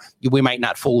 even though we might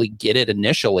not fully get it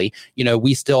initially,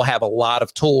 we still have a lot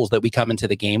of tools that we come into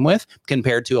the game with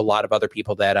compared to a lot of other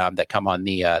people that come on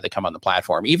the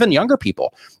platform, even younger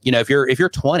people. If you're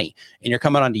 20 and you're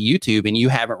coming onto YouTube and you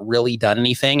haven't really done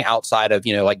anything outside of,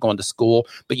 like going to school,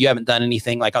 but you haven't done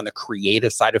anything like on the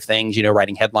creative side of things,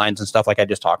 writing headlines and stuff like I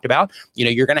just talked about,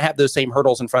 you're going to have those same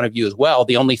hurdles in front of you as well.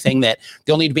 The only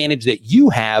advantage that you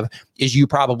have is you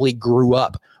probably grew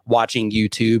up watching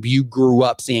YouTube. You grew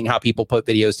up seeing how people put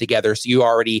videos together. So you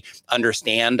already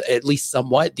understand at least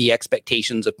somewhat the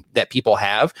expectations that people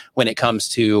have when it comes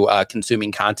to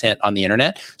consuming content on the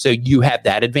internet. So you have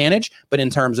that advantage. But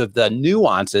in terms of the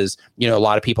nuances, a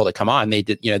lot of people that come on,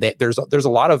 there's a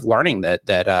lot of learning that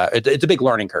it's a big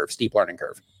learning curve, steep learning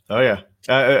curve. Oh yeah.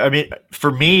 I mean,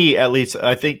 for me, at least,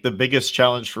 I think the biggest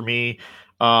challenge for me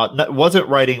wasn't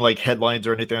writing like headlines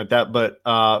or anything like that, but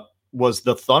was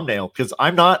the thumbnail, because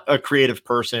I'm not a creative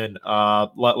person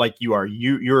like you are.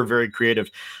 You're very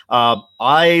creative.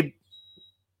 I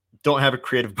don't have a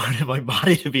creative bone in my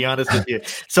body, to be honest with you.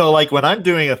 So like when I'm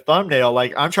doing a thumbnail,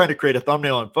 like I'm trying to create a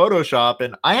thumbnail in Photoshop,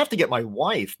 and I have to get my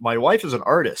wife. My wife is an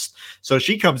artist. So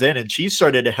she comes in and she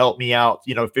started to help me out,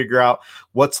 figure out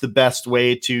what's the best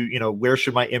way to, where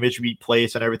should my image be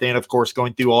placed and everything. And of course,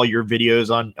 going through all your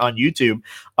videos on YouTube.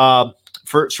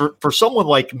 For someone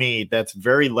like me that's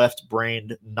very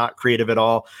left-brained, not creative at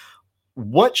all,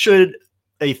 what should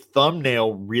a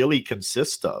thumbnail really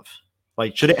consist of?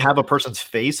 Like, should it have a person's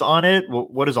face on it?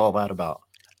 What is all that about?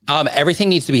 Everything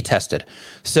needs to be tested.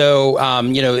 So,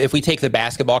 if we take the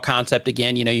basketball concept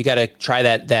again, you got to try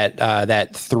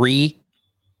that 3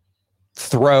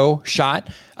 throw shot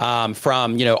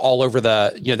from all over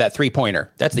the that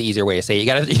 3-pointer. That's the easier way to say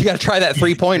it. You gotta try that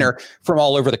 3-pointer from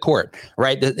all over the court,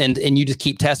 right? And you just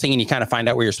keep testing, and you kind of find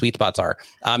out where your sweet spots are,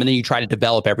 and then you try to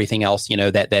develop everything else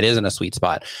that isn't a sweet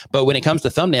spot. But when it comes to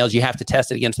thumbnails, you have to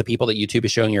test it against the people that YouTube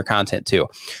is showing your content to.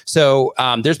 So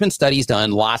there's been studies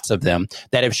done, lots of them,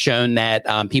 that have shown that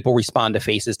people respond to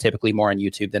faces typically more on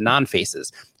YouTube than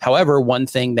non-faces. However, one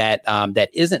thing that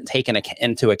isn't taken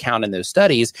into account in those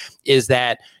studies is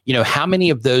that how many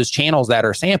of those channels that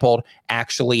are sampled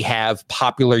actually have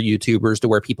popular YouTubers to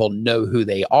where people know who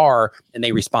they are and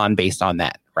they respond based on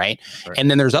that. Right.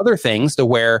 And then there's other things to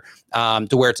where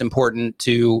it's important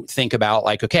to think about,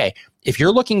 like, okay, if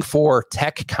you're looking for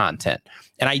tech content,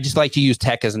 and I just like to use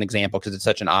tech as an example because it's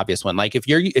such an obvious one. Like if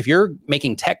you're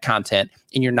making tech content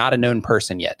and you're not a known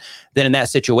person yet, then in that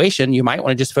situation, you might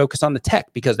want to just focus on the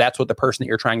tech, because that's what the person that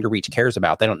you're trying to reach cares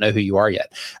about. They don't know who you are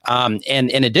yet. And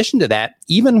in addition to that,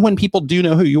 even when people do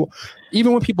know who you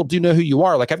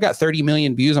are, like I've got 30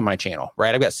 million views on my channel,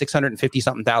 right? I've got 650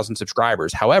 something thousand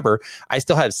subscribers. However, I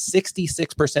still have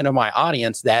 66% of my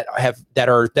audience that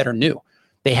are new.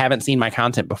 They haven't seen my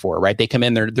content before, right? They come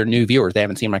in, they're new viewers. They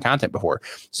haven't seen my content before.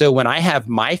 So when I have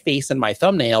my face in my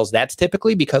thumbnails, that's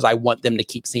typically because I want them to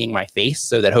keep seeing my face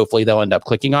so that hopefully they'll end up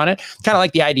clicking on it. Kind of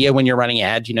like the idea when you're running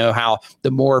ads, how the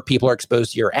more people are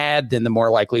exposed to your ad, then the more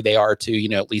likely they are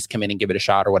to, at least come in and give it a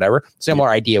shot or whatever. Similar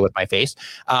idea with my face.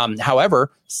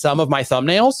 However, some of my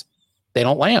thumbnails, they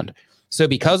don't land. So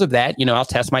because of that, I'll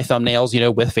test my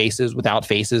thumbnails, with faces, without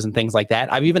faces, and things like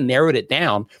that. I've even narrowed it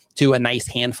down to a nice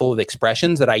handful of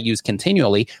expressions that I use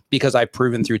continually, because I've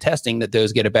proven through testing that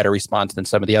those get a better response than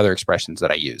some of the other expressions that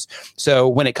I use. So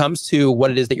when it comes to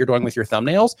what it is that you're doing with your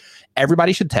thumbnails,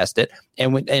 everybody should test it.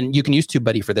 And you can use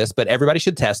TubeBuddy for this, but everybody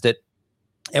should test it.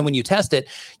 And when you test it,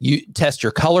 you test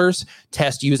your colors,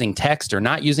 test using text or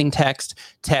not using text,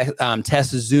 test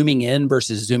zooming in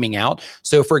versus zooming out.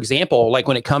 So for example, like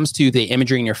when it comes to the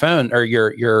imagery in your phone or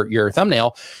your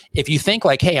thumbnail, if you think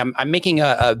like, hey, I'm making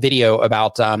a video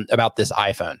about this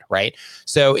iPhone, right?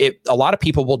 So a lot of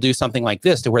people will do something like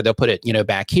this to where they'll put it,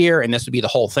 back here, and this would be the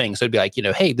whole thing. So it'd be like,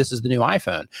 hey, this is the new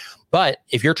iPhone. But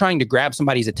if you're trying to grab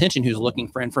somebody's attention who's looking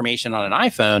for information on an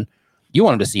iPhone, you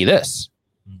want them to see this,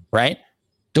 right?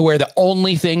 To where the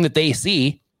only thing that they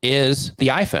see is the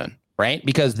iPhone, right?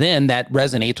 Because then that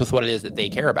resonates with what it is that they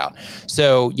care about.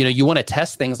 So, you want to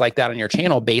test things like that on your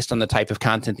channel based on the type of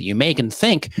content that you make, and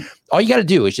all you got to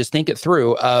do is just think it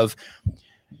through of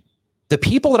the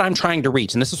people that I'm trying to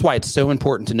reach. And this is why it's so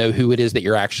important to know who it is that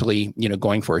you're actually,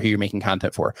 going for, who you're making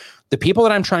content for. The people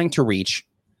that I'm trying to reach,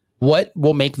 what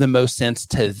will make the most sense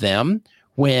to them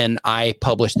when I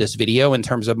publish this video in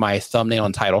terms of my thumbnail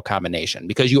and title combination,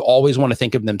 because you always want to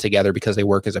think of them together because they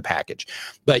work as a package.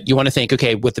 But you want to think,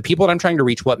 okay, with the people that I'm trying to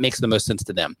reach, what makes the most sense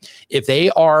to them? If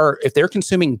they're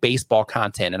consuming baseball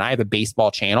content and I have a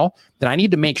baseball channel, then I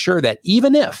need to make sure that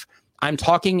even if I'm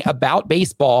talking about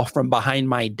baseball from behind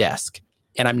my desk,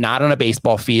 and I'm not on a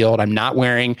baseball field, I'm not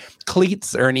wearing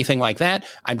cleats or anything like that,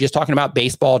 I'm just talking about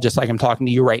baseball, just like I'm talking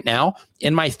to you right now.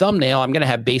 In my thumbnail, I'm going to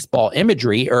have baseball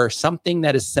imagery or something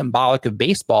that is symbolic of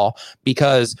baseball,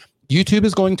 because YouTube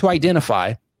is going to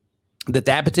identify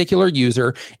that particular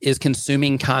user is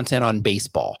consuming content on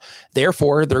baseball.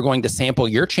 Therefore, they're going to sample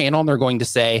your channel and they're going to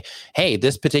say, hey,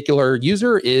 this particular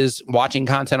user is watching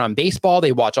content on baseball.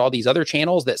 They watch all these other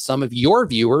channels that some of your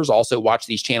viewers also watch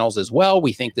these channels as well.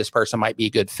 We think this person might be a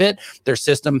good fit. Their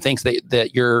system thinks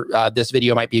that your this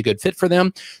video might be a good fit for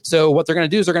them. So what they're going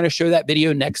to do is they're going to show that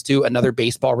video next to another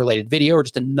baseball related video, or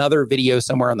just another video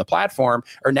somewhere on the platform,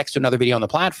 or next to another video on the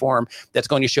platform that's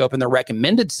going to show up in the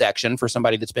recommended section for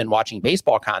somebody that's been watching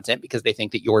baseball content because they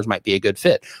think that yours might be a good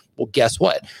fit. Well, guess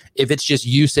what? If it's just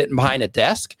you sitting behind a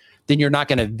desk, then you're not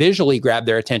going to visually grab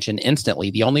their attention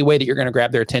instantly. The only way that you're going to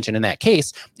grab their attention in that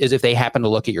case is if they happen to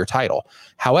look at your title.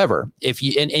 However, if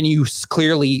you and you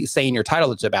clearly say in your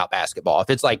title it's about basketball, if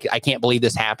it's like, I can't believe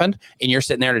this happened, and you're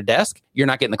sitting there at a desk, you're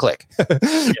not getting the click.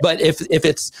 But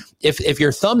if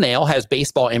your thumbnail has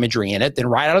baseball imagery in it, then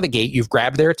right out of the gate, you've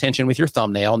grabbed their attention with your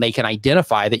thumbnail, and they can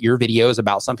identify that your video is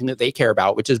about something that they care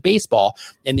about, which is baseball.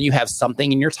 And then you have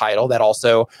something in your title that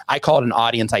also, I call it an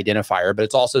audience identifier, but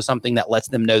it's also something that lets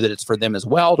them know that it's for them as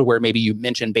well, to where maybe you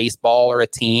mention baseball or a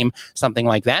team, something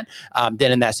like that.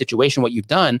 Then in that situation, what you've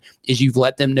done is you've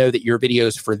let them know that your video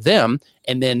is for them,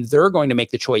 and then they're going to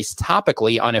make the choice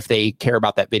topically on if they care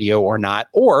about that video or not,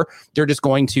 or they're just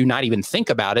going to not even think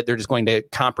about it. They're just going to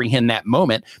comprehend that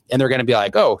moment, and they're going to be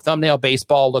like, oh, thumbnail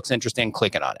baseball looks interesting,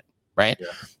 clicking on it. Right. Yeah.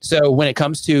 So when it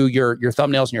comes to your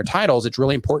thumbnails and your titles, it's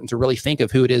really important to really think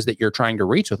of who it is that you're trying to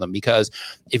reach with them, because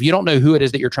if you don't know who it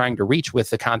is that you're trying to reach with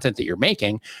the content that you're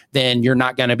making, then you're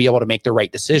not going to be able to make the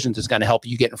right decisions. It's going to help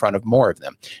you get in front of more of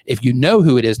them. If you know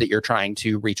who it is that you're trying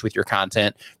to reach with your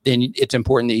content, then it's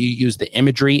important that you use the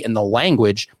imagery and the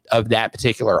language of that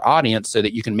particular audience so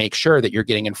that you can make sure that you're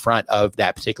getting in front of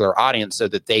that particular audience so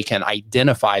that they can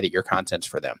identify that your content's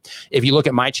for them. If you look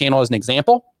at my channel as an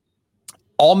example,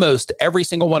 almost every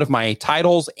single one of my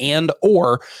titles and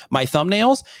or my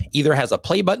thumbnails either has a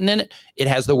play button in it, it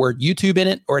has the word YouTube in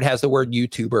it, or it has the word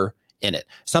YouTuber in it.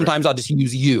 Sometimes I'll just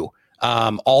use you.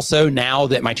 Also, now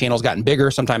that my channel's gotten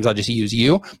bigger, sometimes I'll just use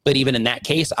you. But even in that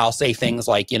case, I'll say things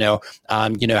like,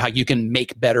 how you can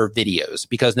make better videos,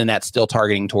 because then that's still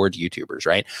targeting towards YouTubers,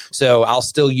 right? So I'll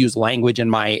still use language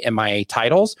in my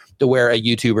titles to where a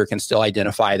YouTuber can still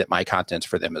identify that my content's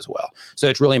for them as well. So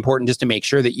it's really important just to make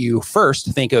sure that you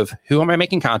first think of, who am I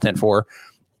making content for?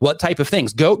 What type of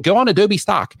things? Go on Adobe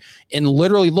Stock and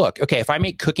literally look, okay, if I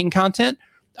make cooking content,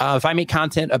 if I make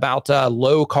content about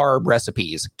low carb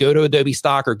recipes, go to Adobe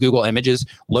Stock or Google Images,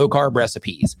 low carb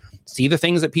recipes. See the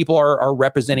things that people are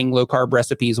representing low carb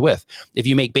recipes with. If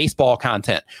you make baseball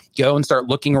content, go and start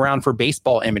looking around for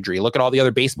baseball imagery. Look at all the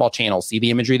other baseball channels, see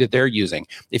the imagery that they're using.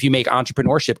 If you make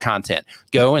entrepreneurship content,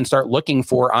 go and start looking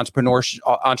for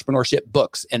entrepreneurship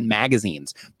books and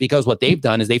magazines, because what they've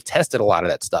done is they've tested a lot of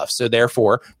that stuff. So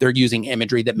therefore, they're using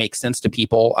imagery that makes sense to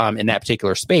people in that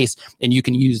particular space, and you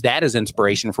can use that as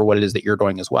inspiration for what it is that you're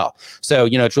doing as well. So,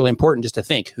 it's really important just to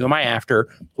think, who am I after?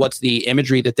 What's the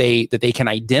imagery that they can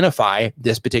identify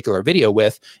this particular video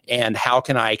with, and how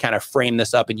can I kind of frame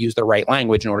this up and use the right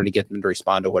language in order to get them to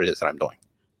respond to what it is that I'm doing?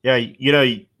 Yeah,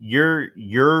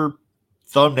 your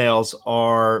thumbnails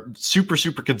are super,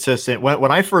 super consistent.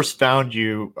 When I first found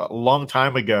you a long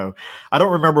time ago, I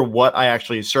don't remember what I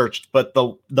actually searched, but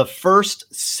the first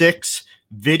 6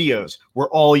 videos were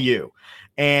all you.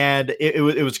 And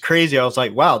it was crazy. I was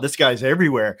like, wow, this guy's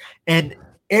everywhere. And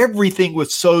everything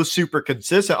was so super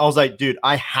consistent. I was like, dude,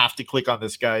 I have to click on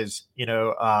this guy's,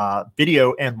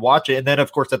 video and watch it. And then,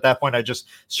 of course, at that point, I just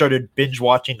started binge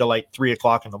watching to like 3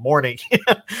 o'clock in the morning.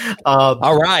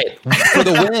 All right. For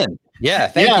the win. Yeah.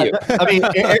 Thank you. I mean,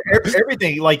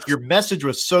 everything, like your message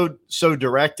was so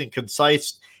direct and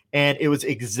concise, and it was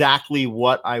exactly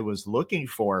what I was looking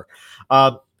for.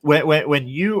 when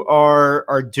you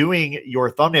are doing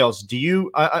your thumbnails, do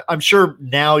you? I'm sure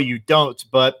now you don't,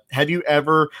 but have you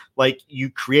ever, like, you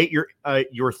create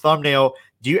your thumbnail?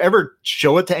 Do you ever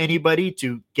show it to anybody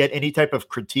to get any type of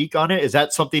critique on it? Is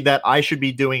that something that I should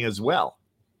be doing as well?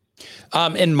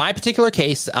 In my particular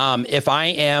case, if I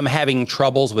am having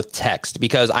troubles with text,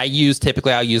 because I'll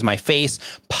use my face,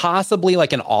 possibly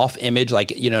like an off image, like,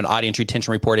 an audience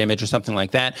retention report image or something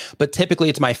like that. But typically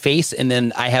it's my face. And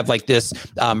then I have like this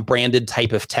branded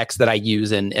type of text that I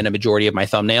use in a majority of my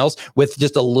thumbnails, with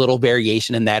just a little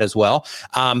variation in that as well.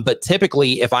 But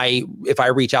typically if I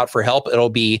reach out for help, it'll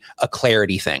be a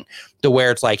clarity thing, to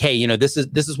where it's like, hey, this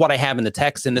is what I have in the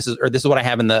text, and this is what I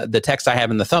have in the text I have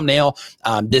in the thumbnail.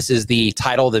 This is the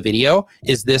title of the video.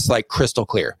 Is this like crystal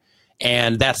clear?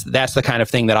 And that's the kind of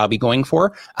thing that I'll be going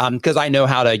for, because I know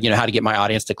how to get my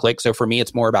audience to click. So for me,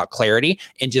 it's more about clarity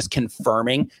and just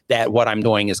confirming that what I'm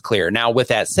doing is clear. Now, with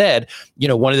that said,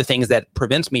 one of the things that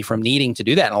prevents me from needing to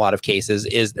do that in a lot of cases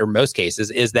most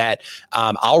cases is that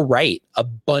I'll write a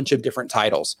bunch of different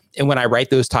titles. And when I write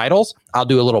those titles, I'll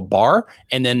do a little bar.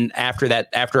 And then after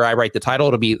I write the title,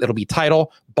 it'll be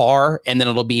title, bar, and then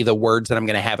it'll be the words that I'm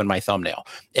going to have in my thumbnail.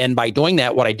 And by doing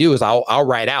that, what I do is I'll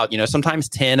write out, sometimes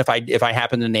 10 if I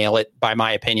happen to nail it, by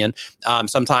my opinion.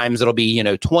 Sometimes it'll be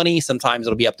 20, sometimes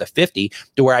it'll be up to 50,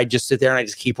 to where I just sit there and I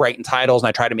just keep writing titles, and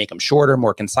I try to make them shorter,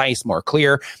 more concise, more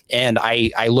clear. And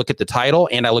I look at the title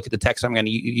and I look at the text I'm going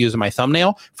to use in my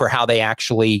thumbnail for how they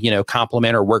actually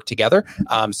complement or work together,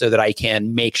 so that I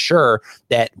can make sure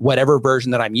that whatever version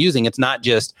that I'm using, it's not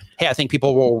just, hey, I think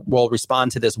people will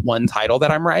respond to this one title that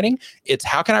I'm writing. It's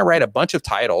how can I write a bunch of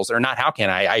titles, or not how can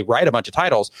I write a bunch of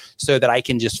titles so that I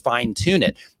can just fine tune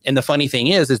it. And the funny thing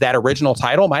is that original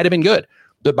title might have been good,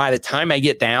 but by the time I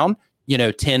get down,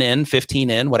 10 in, 15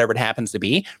 in, whatever it happens to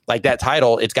be, like that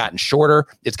title, it's gotten shorter,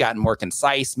 it's gotten more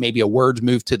concise, maybe a word's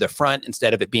moved to the front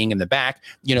instead of it being in the back,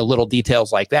 little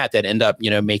details like that end up,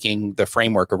 making the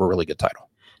framework of a really good title.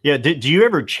 Yeah. Do you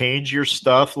ever change your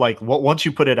stuff? Like once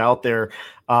you put it out there,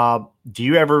 do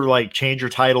you ever like change your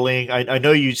titling? I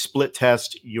know you split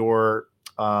test your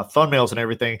thumbnails and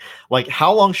everything. Like,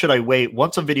 how long should I wait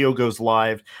once a video goes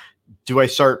live? Do I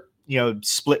start,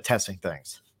 split testing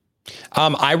things?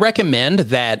 I recommend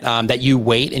that you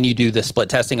wait and you do the split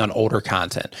testing on older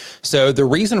content. So the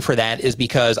reason for that is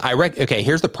because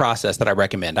here's the process that I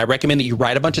recommend. I recommend that you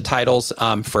write a bunch of titles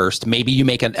first. Maybe you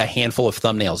make a handful of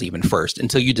thumbnails even first,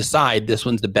 until you decide this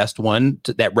one's the best one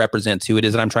that represents who it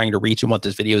is that I'm trying to reach and what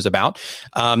this video is about.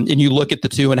 And you look at the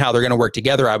two and how they're going to work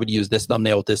together. I would use this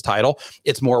thumbnail with this title.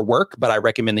 It's more work, but I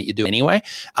recommend that you do it anyway.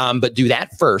 But do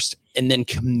that first and then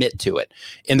commit to it.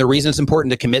 And the reason it's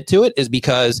important to commit to it is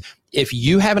because if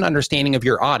you have an understanding of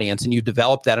your audience and you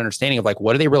develop that understanding of like,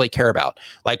 what do they really care about?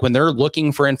 Like when they're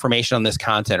looking for information on this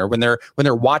content, or when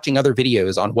they're watching other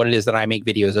videos on what it is that I make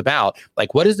videos about,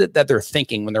 like what is it that they're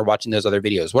thinking when they're watching those other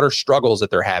videos? What are struggles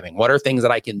that they're having? What are things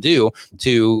that I can do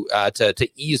to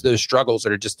ease those struggles,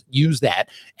 or to just use that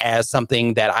as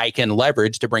something that I can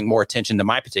leverage to bring more attention to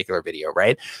my particular video,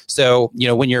 right? So,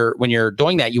 when you're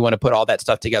doing that, you want to put all that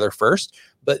stuff together first.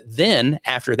 But then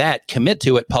after that, commit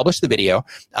to it, publish the video,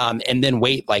 and then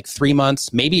wait like 3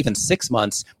 months, maybe even 6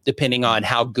 months, depending on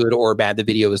how good or bad the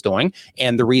video is doing.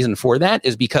 And the reason for that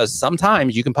is because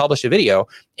sometimes you can publish a video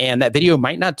and that video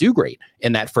might not do great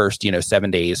in that first,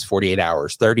 7 days, 48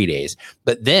 hours, 30 days.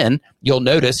 But then you'll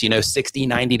notice, 60,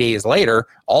 90 days later,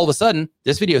 all of a sudden,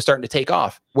 this video is starting to take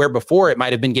off. Where before it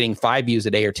might have been getting 5 views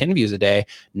a day or 10 views a day.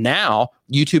 Now,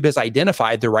 YouTube has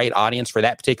identified the right audience for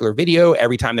that particular video.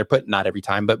 Every time not every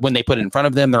time, but when they put it in front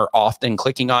of them, they're often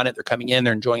clicking on it. They're coming in,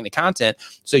 they're enjoying the content.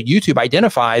 So YouTube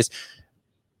identifies,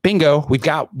 bingo, we've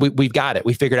got it.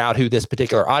 We figured out who this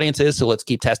particular audience is. So let's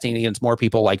keep testing against more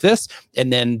people like this.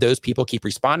 And then those people keep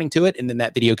responding to it. And then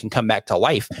that video can come back to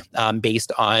life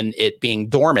based on it being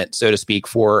dormant, so to speak,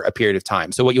 for a period of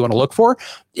time. So what you want to look for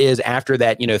is after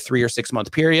that, 3 or 6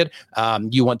 month period,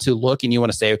 you want to look and you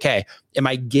want to say, okay, am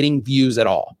I getting views at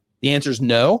all? The answer is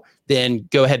no. Then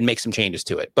go ahead and make some changes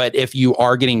to it. But if you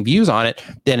are getting views on it,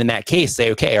 then in that case,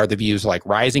 say, okay, are the views like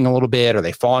rising a little bit? Are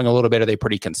they falling a little bit? Are they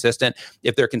pretty consistent?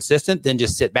 If they're consistent, then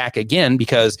just sit back again,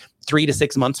 because 3 to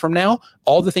 6 months from now,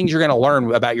 all the things you're going to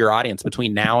learn about your audience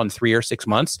between now and 3 or 6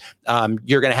 months,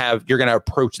 you're going to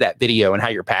approach that video and how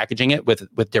you're packaging it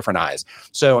with different eyes.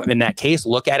 So in that case,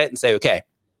 look at it and say, okay,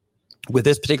 with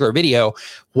this particular video,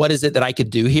 what is it that I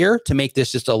could do here to make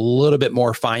this just a little bit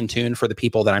more fine-tuned for the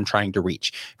people that I'm trying to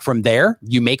reach? From there,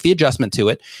 you make the adjustment to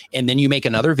it, and then you make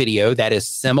another video that is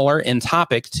similar in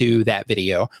topic to that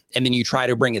video, and then you try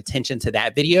to bring attention to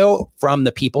that video from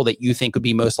the people that you think would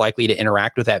be most likely to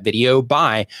interact with that video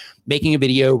by making a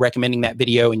video, recommending that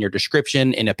video in your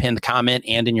description, in a pinned comment,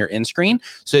 and in your end screen,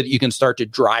 so that you can start to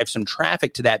drive some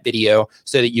traffic to that video,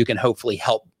 so that you can hopefully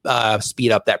help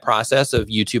speed up that process of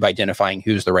YouTube identifying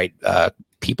who's the right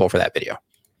people for that video.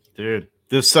 Dude,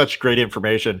 this is such great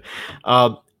information.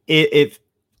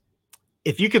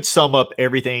 If you could sum up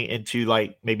everything into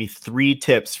like maybe 3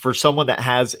 tips for someone that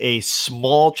has a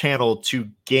small channel to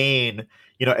gain,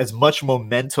 as much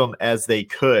momentum as they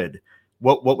could,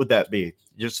 what would that be?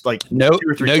 Just like know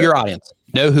your audience,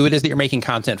 know who it is that you're making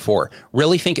content for.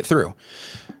 Really think it through.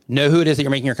 Know who it is that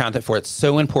you're making your content for. It's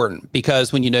so important,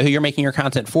 because when you know who you're making your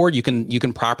content for, you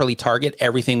can properly target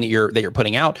everything that you're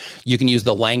putting out. You can use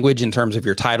the language in terms of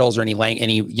your titles or any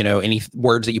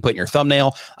words that you put in your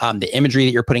thumbnail. The imagery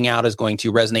that you're putting out is going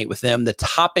to resonate with them. The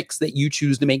topics that you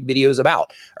choose to make videos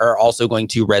about are also going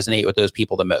to resonate with those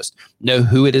people the most. Know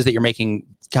who it is that you're making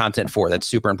content for. That's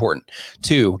super important.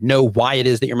 2, know why it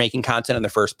is that you're making content in the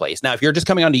first place. Now, if you're just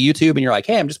coming onto YouTube and you're like,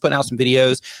 hey, I'm just putting out some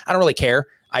videos, I don't really care,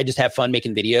 I just have fun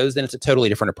making videos, then it's a totally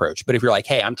different approach. But if you're like,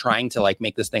 hey, I'm trying to like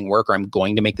make this thing work, or I'm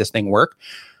going to make this thing work,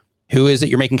 who is it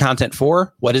you're making content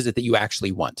for? What is it that you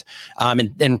actually want?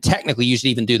 And technically, you should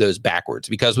even do those backwards,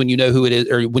 because when you know who it is,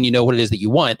 or when you know what it is that you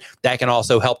want, that can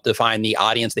also help define the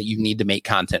audience that you need to make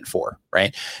content for,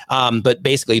 right? But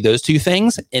basically, those 2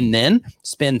 things, and then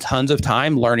spend tons of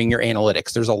time learning your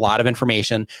analytics. There's a lot of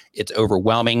information. It's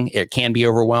overwhelming. It can be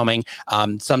overwhelming.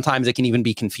 Sometimes it can even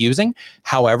be confusing.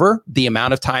 However, the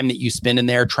amount of time that you spend in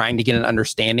there trying to get an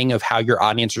understanding of how your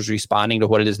audience is responding to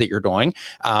what it is that you're doing,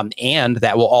 and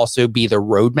that will also be the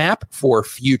roadmap for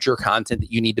future content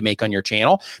that you need to make on your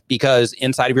channel. Because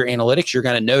inside of your analytics, you're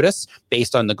going to notice,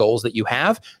 based on the goals that you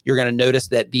have, you're going to notice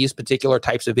that these particular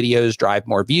types of videos drive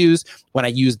more views. When I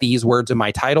use these words in my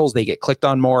titles, they get clicked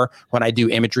on more. When I do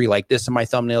imagery like this in my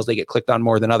thumbnails, they get clicked on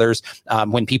more than others.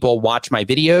 When people watch my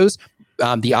videos,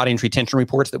 the audience retention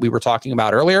reports that we were talking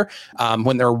about earlier,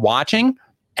 when they're watching,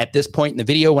 at this point in the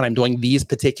video, when I'm doing these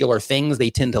particular things, they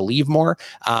tend to leave more.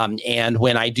 And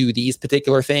when I do these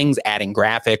particular things, adding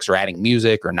graphics or adding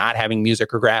music or not having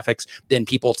music or graphics, then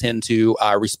people tend to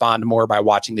respond more by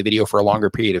watching the video for a longer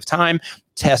period of time,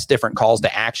 test different calls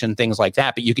to action, things like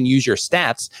that. But you can use your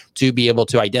stats to be able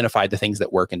to identify the things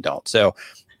that work and don't. So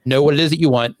know what it is that you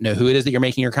want, know who it is that you're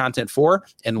making your content for,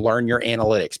 and learn your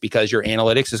analytics, because your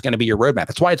analytics is going to be your roadmap.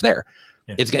 That's why it's there.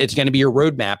 Yeah. It's going to be your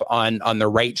roadmap on the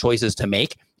right choices to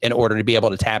make in order to be able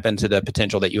to tap into the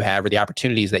potential that you have, or the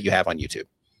opportunities that you have on YouTube.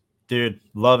 Dude,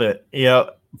 love it.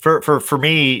 For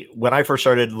me, when I first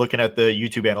started looking at the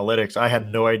YouTube analytics, I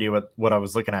had no idea what I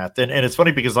was looking at. And it's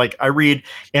funny because like I read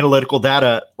analytical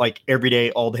data like every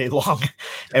day, all day long.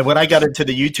 And when I got into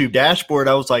the YouTube dashboard,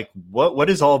 I was like, what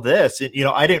is all this? And,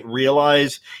 I didn't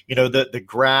realize, the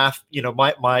graph,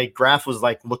 my graph was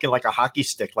like looking like a hockey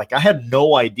stick. Like I had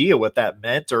no idea what that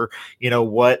meant, or,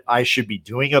 what I should be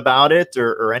doing about it,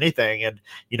 or anything. And,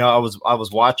 I was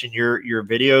watching your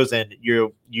videos, and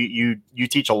you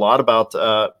teach a lot about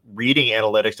reading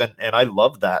analytics, and I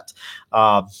love that.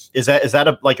 Is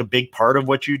that a big part of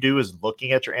what you do, is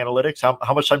looking at your analytics?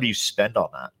 How much time do you spend on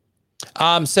that?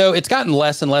 So it's gotten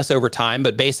less and less over time,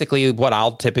 but basically what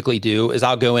I'll typically do is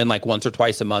I'll go in like once or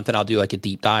twice a month, and I'll do like a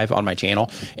deep dive on my channel.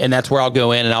 And that's where I'll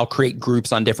go in and I'll create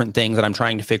groups on different things that I'm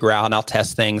trying to figure out, and I'll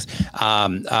test things,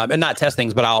 and not test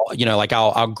things, but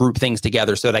I'll group things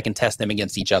together so that I can test them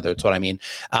against each other. That's what I mean.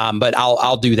 But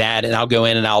I'll do that, and I'll go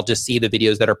in and I'll just see the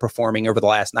videos that are performing over the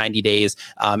last 90 days,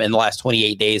 and the last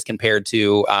 28 days compared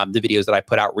to the videos that I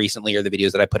put out recently, or the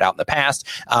videos that I put out in the past.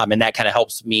 And that kind of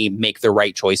helps me make the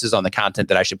right choices on the content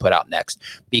that I should put out next.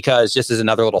 Because just as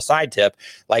another little side tip,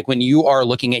 like when you are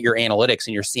looking at your analytics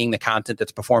and you're seeing the content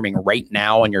that's performing right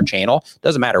now on your channel,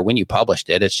 doesn't matter when you published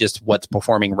it, it's just what's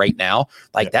performing right now.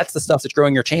 Like that's the stuff that's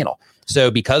growing your channel. So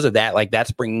because of that, like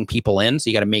that's bringing people in. So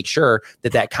you got to make sure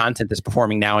that content that's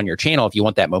performing now on your channel, if you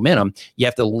want that momentum, you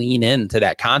have to lean into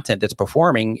that content that's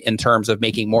performing in terms of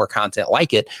making more content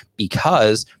like it,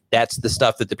 because that's the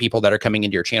stuff that the people that are coming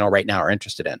into your channel right now are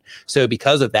interested in. So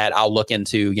because of that, I'll look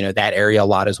into, that area a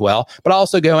lot as well. But I'll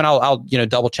also go and I'll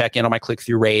double check in on my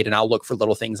click-through rate, and I'll look for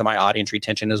little things in my audience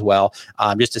retention as well,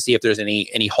 just to see if there's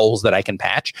any holes that I can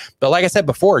patch. But like I said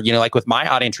before, like with my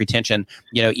audience retention,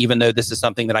 even though this is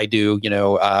something that I do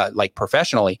do, like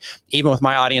professionally, even with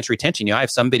my audience retention, I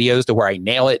have some videos to where I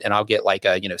nail it and I'll get like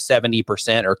a,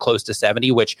 70% or close to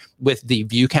 70, which with the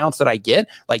view counts that I get,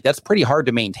 like that's pretty hard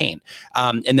to maintain.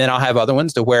 And then I'll have other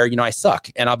ones to where, I suck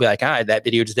and I'll be like, that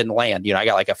video just didn't land. I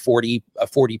got like a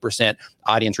 40%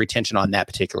 audience retention on that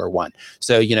particular one.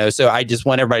 So, so I just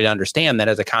want everybody to understand that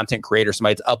as a content creator,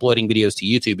 somebody that's uploading videos to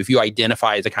YouTube, if you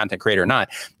identify as a content creator or not,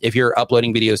 if you're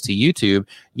uploading videos to YouTube,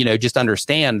 just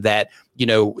understand that,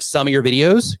 some of your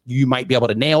videos, you might be able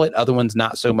to nail it. Other ones,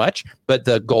 not so much. But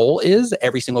the goal is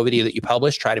every single video that you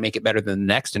publish, try to make it better than the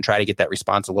next and try to get that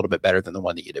response a little bit better than the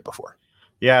one that you did before.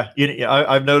 Yeah,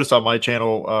 I've noticed on my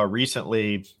channel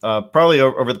recently, probably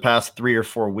over the past 3 or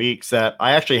 4 weeks, that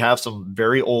I actually have some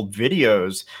very old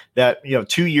videos that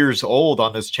 2 years old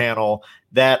on this channel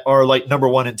that are like number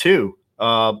 1 and 2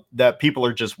 that people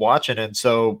are just watching. And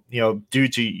so, due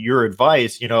to your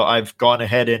advice, I've gone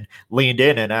ahead and leaned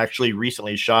in and actually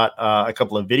recently shot a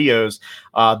couple of videos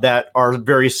that are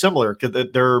very similar because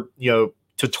they're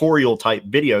tutorial type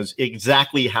videos,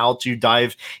 exactly how to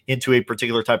dive into a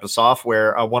particular type of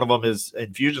software. One of them is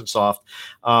Infusionsoft,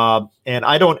 and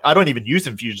I don't even use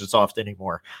Infusionsoft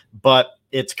anymore, but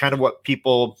it's kind of what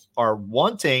people are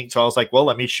wanting. So I was like, well,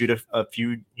 let me shoot a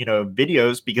few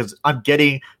videos because I'm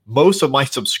getting most of my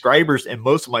subscribers and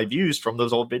most of my views from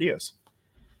those old videos.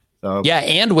 So, yeah,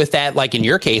 and with that, like in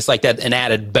your case, like that, an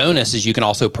added bonus is you can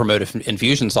also promote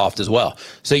Infusionsoft as well.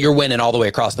 So you're winning all the way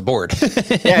across the board.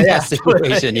 Yeah.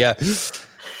 Situation, yeah.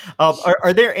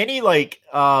 Are there any like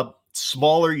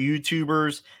smaller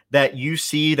YouTubers that you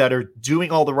see that are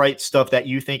doing all the right stuff that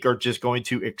you think are just going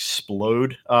to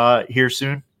explode here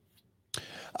soon?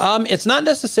 It's not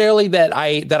necessarily that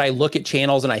I look at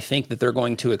channels and I think that they're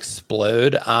going to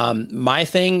explode. My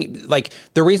thing, like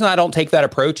the reason I don't take that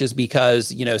approach is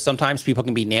because, sometimes people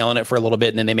can be nailing it for a little bit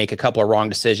and then they make a couple of wrong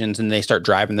decisions and they start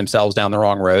driving themselves down the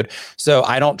wrong road. So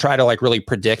I don't try to like really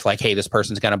predict like, hey, this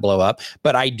person's going to blow up.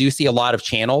 But I do see a lot of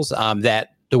channels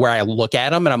that to where I look at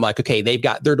them and I'm like, okay,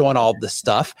 they're doing all this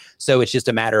stuff. So it's just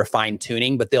a matter of fine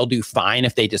tuning, but they'll do fine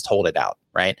if they just hold it out,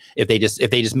 right? If they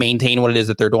just maintain what it is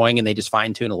that they're doing and they just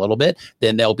fine tune a little bit,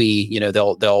 then they'll be,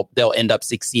 they'll end up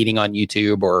succeeding on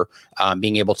YouTube or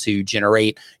being able to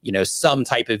generate, some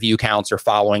type of view counts or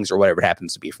followings or whatever it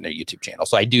happens to be from their YouTube channel.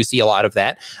 So I do see a lot of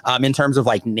that. In terms of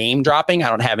like name dropping, I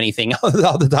don't have anything off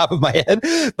the top of my head,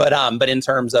 but in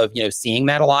terms of, seeing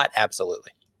that a lot,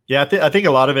 absolutely. Yeah, I think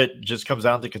a lot of it just comes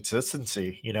down to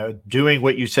consistency, doing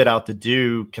what you set out to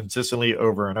do consistently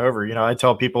over and over. I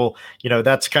tell people,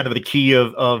 that's kind of the key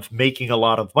of making a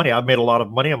lot of money. I've made a lot of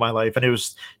money in my life, and it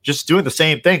was just doing the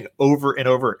same thing over and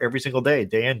over every single day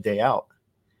in, day out.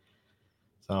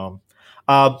 So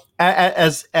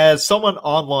as someone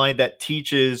online that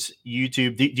teaches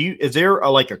YouTube, is there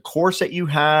a course that you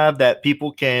have that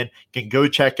people can go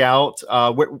check out?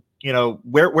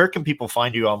 Where can people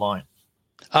find you online?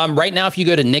 Right now, if you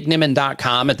go to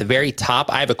nicknimmin.com, at the very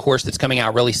top, I have a course that's coming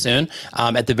out really soon.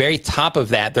 At the very top of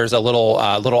that, there's a little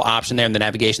option there in the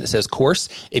navigation that says course.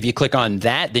 If you click on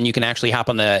that, then you can actually hop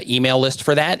on the email list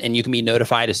for that, and you can be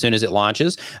notified as soon as it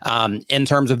launches. In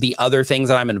terms of the other things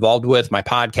that I'm involved with, my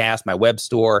podcast, my web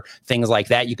store, things like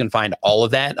that, you can find all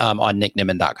of that on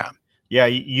nicknimmin.com. Yeah,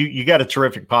 you got a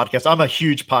terrific podcast. I'm a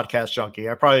huge podcast junkie.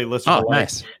 I probably listen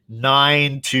to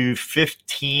 9 to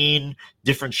 15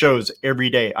 different shows every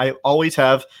day. I always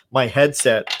have my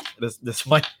headset. This is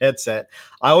my headset.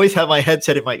 I always have my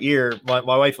headset in my ear. My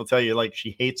wife will tell you like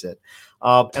she hates it.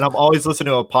 And I'm always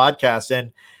listening to a podcast.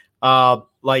 And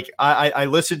I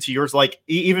listen to yours, like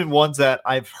even ones that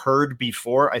I've heard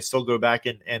before. I still go back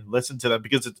and listen to them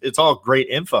because it's all great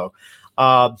info.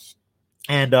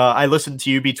 And I listen to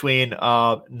you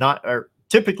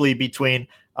typically between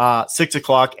 6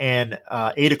 o'clock and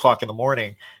 8 o'clock in the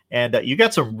morning. And you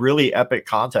got some really epic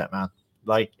content, man.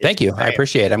 Thank you. I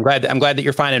appreciate it. I'm glad that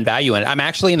you're finding value in it. I'm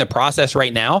actually in the process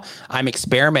right now. I'm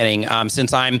experimenting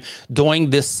since I'm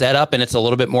doing this setup and it's a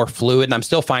little bit more fluid and I'm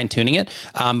still fine tuning it.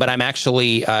 But I'm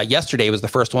actually, yesterday was the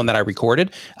first one that I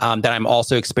recorded that I'm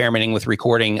also experimenting with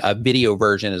recording a video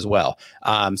version as well.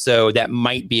 So that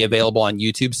might be available on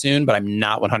YouTube soon, but I'm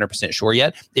not 100% sure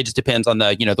yet. It just depends on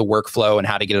the workflow and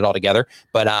how to get it all together.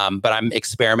 But I'm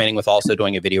experimenting with also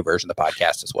doing a video version of the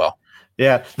podcast as well.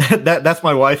 Yeah, that's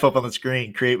my wife up on the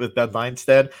screen. Create with Ben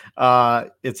Leinstead.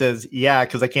 It says, "Yeah,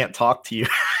 because I can't talk to you,"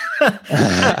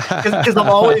 because I'm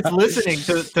always listening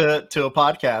to a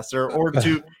podcast or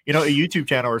to a YouTube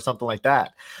channel or something like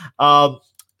that.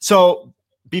 So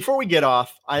before we get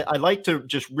off, I'd like to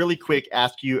just really quick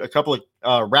ask you a couple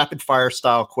of rapid fire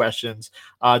style questions,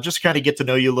 just kind of get to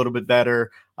know you a little bit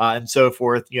better and so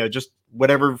forth. Just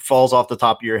whatever falls off the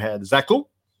top of your head. Is that cool?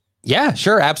 Yeah,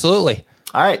 sure. Absolutely.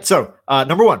 All right. So,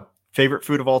 number one, favorite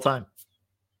food of all time.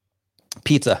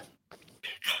 Pizza.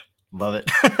 Love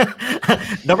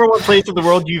it. Number one place in the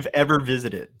world you've ever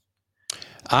visited.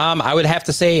 I would have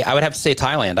to say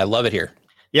Thailand. I love it here.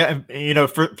 Yeah. And,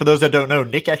 for those that don't know,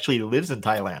 Nick actually lives in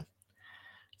Thailand.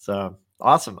 So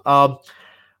awesome.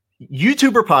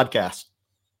 YouTuber podcast.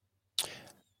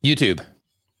 YouTube.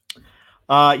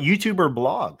 YouTuber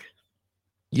blog.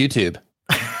 YouTube.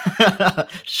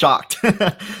 Shocked.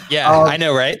 Yeah, I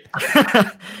know, right?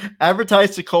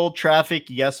 Advertise to cold traffic,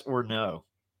 yes or no?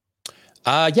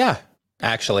 Yeah,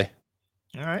 actually.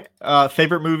 All right.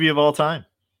 Favorite movie of all time?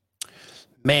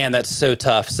 Man, that's so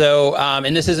tough. So,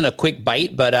 and this isn't a quick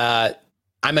bite, but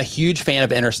I'm a huge fan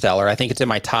of Interstellar. I think it's in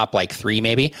my top like 3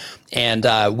 maybe. And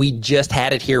we just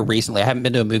had it here recently. I haven't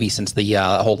been to a movie since the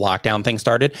whole lockdown thing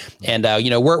started. And,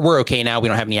 we're okay now. We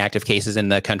don't have any active cases in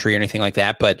the country or anything like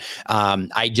that. But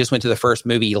I just went to the first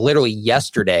movie literally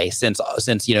yesterday since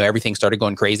everything started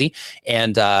going crazy.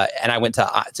 And I went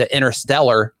to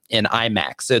Interstellar in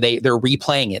IMAX. So they're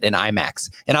replaying it in IMAX.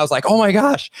 And I was like, oh my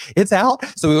gosh, it's out.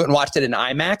 So we went and watched it in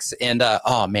IMAX. And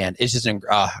oh man, it's just,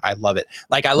 I love it.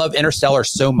 Like I love Interstellar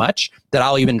so much that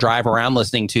I'll even drive around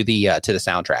listening to the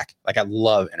soundtrack. Like I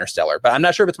love Interstellar, but I'm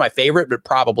not sure if it's my favorite, but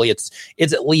probably it's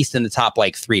at least in the top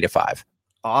like 3 to 5.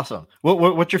 Awesome.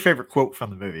 What's your favorite quote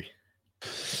from the movie?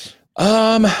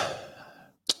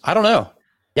 I don't know.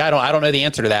 Yeah, I don't know the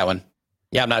answer to that one.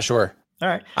 Yeah, I'm not sure. All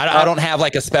right. I don't have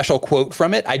like a special quote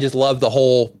from it. I just love the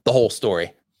whole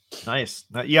story. Nice.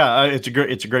 Yeah, it's a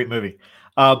great movie.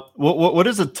 What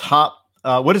is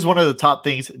what is one of the top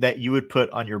things that you would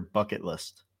put on your bucket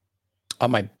list?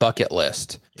 On my bucket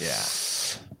list. Yeah.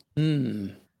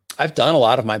 I've done a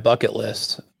lot of my bucket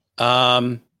list.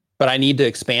 But I need to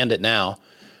expand it now.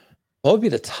 What would be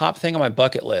the top thing on my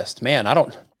bucket list? Man, I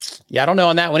don't know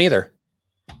on that one either.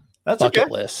 That's bucket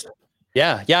okay. list.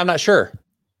 Yeah, I'm not sure.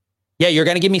 Yeah, you're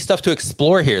going to give me stuff to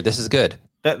explore here. This is good.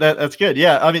 That's good.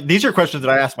 Yeah. I mean, these are questions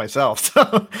that I ask myself.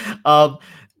 So,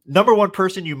 number one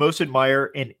person you most admire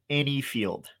in any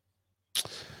field.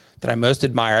 That I most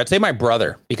admire, I'd say my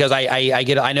brother, because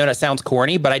I know that sounds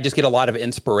corny, but I just get a lot of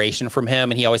inspiration from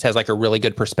him, and he always has like a really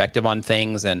good perspective on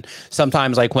things. And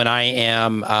sometimes like when I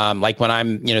am when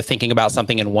I'm thinking about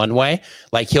something in one way,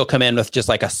 like he'll come in with just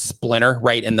like a splinter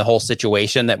right in the whole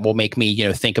situation that will make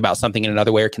me think about something in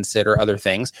another way or consider other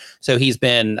things. So he's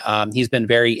been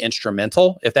very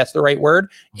instrumental, if that's the right word,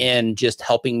 in just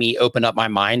helping me open up my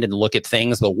mind and look at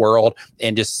things, the world,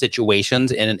 and just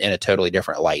situations in a totally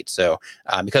different light. So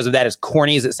because of that, as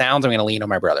corny as it sounds, I'm going to lean on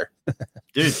my brother.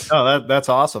 Dude, no, that's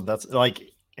awesome. That's like,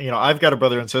 I've got a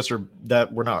brother and sister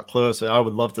that we're not close, and I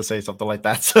would love to say something like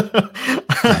that.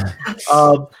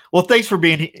 Well, thanks for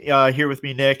being here with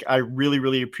me, Nick. I really,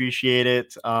 really appreciate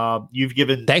it.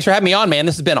 Thanks for having me on, man.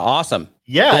 This has been awesome.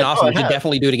 Yeah, awesome. We should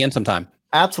definitely do it again sometime.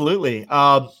 Absolutely.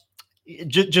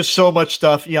 Just so much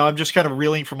stuff. I'm just kind of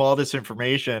reeling from all this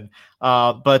information.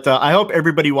 But I hope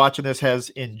everybody watching this has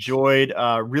enjoyed.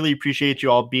 Really appreciate you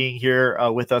all being here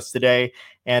with us today.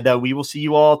 And we will see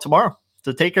you all tomorrow.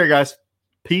 So take care, guys.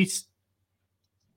 Peace.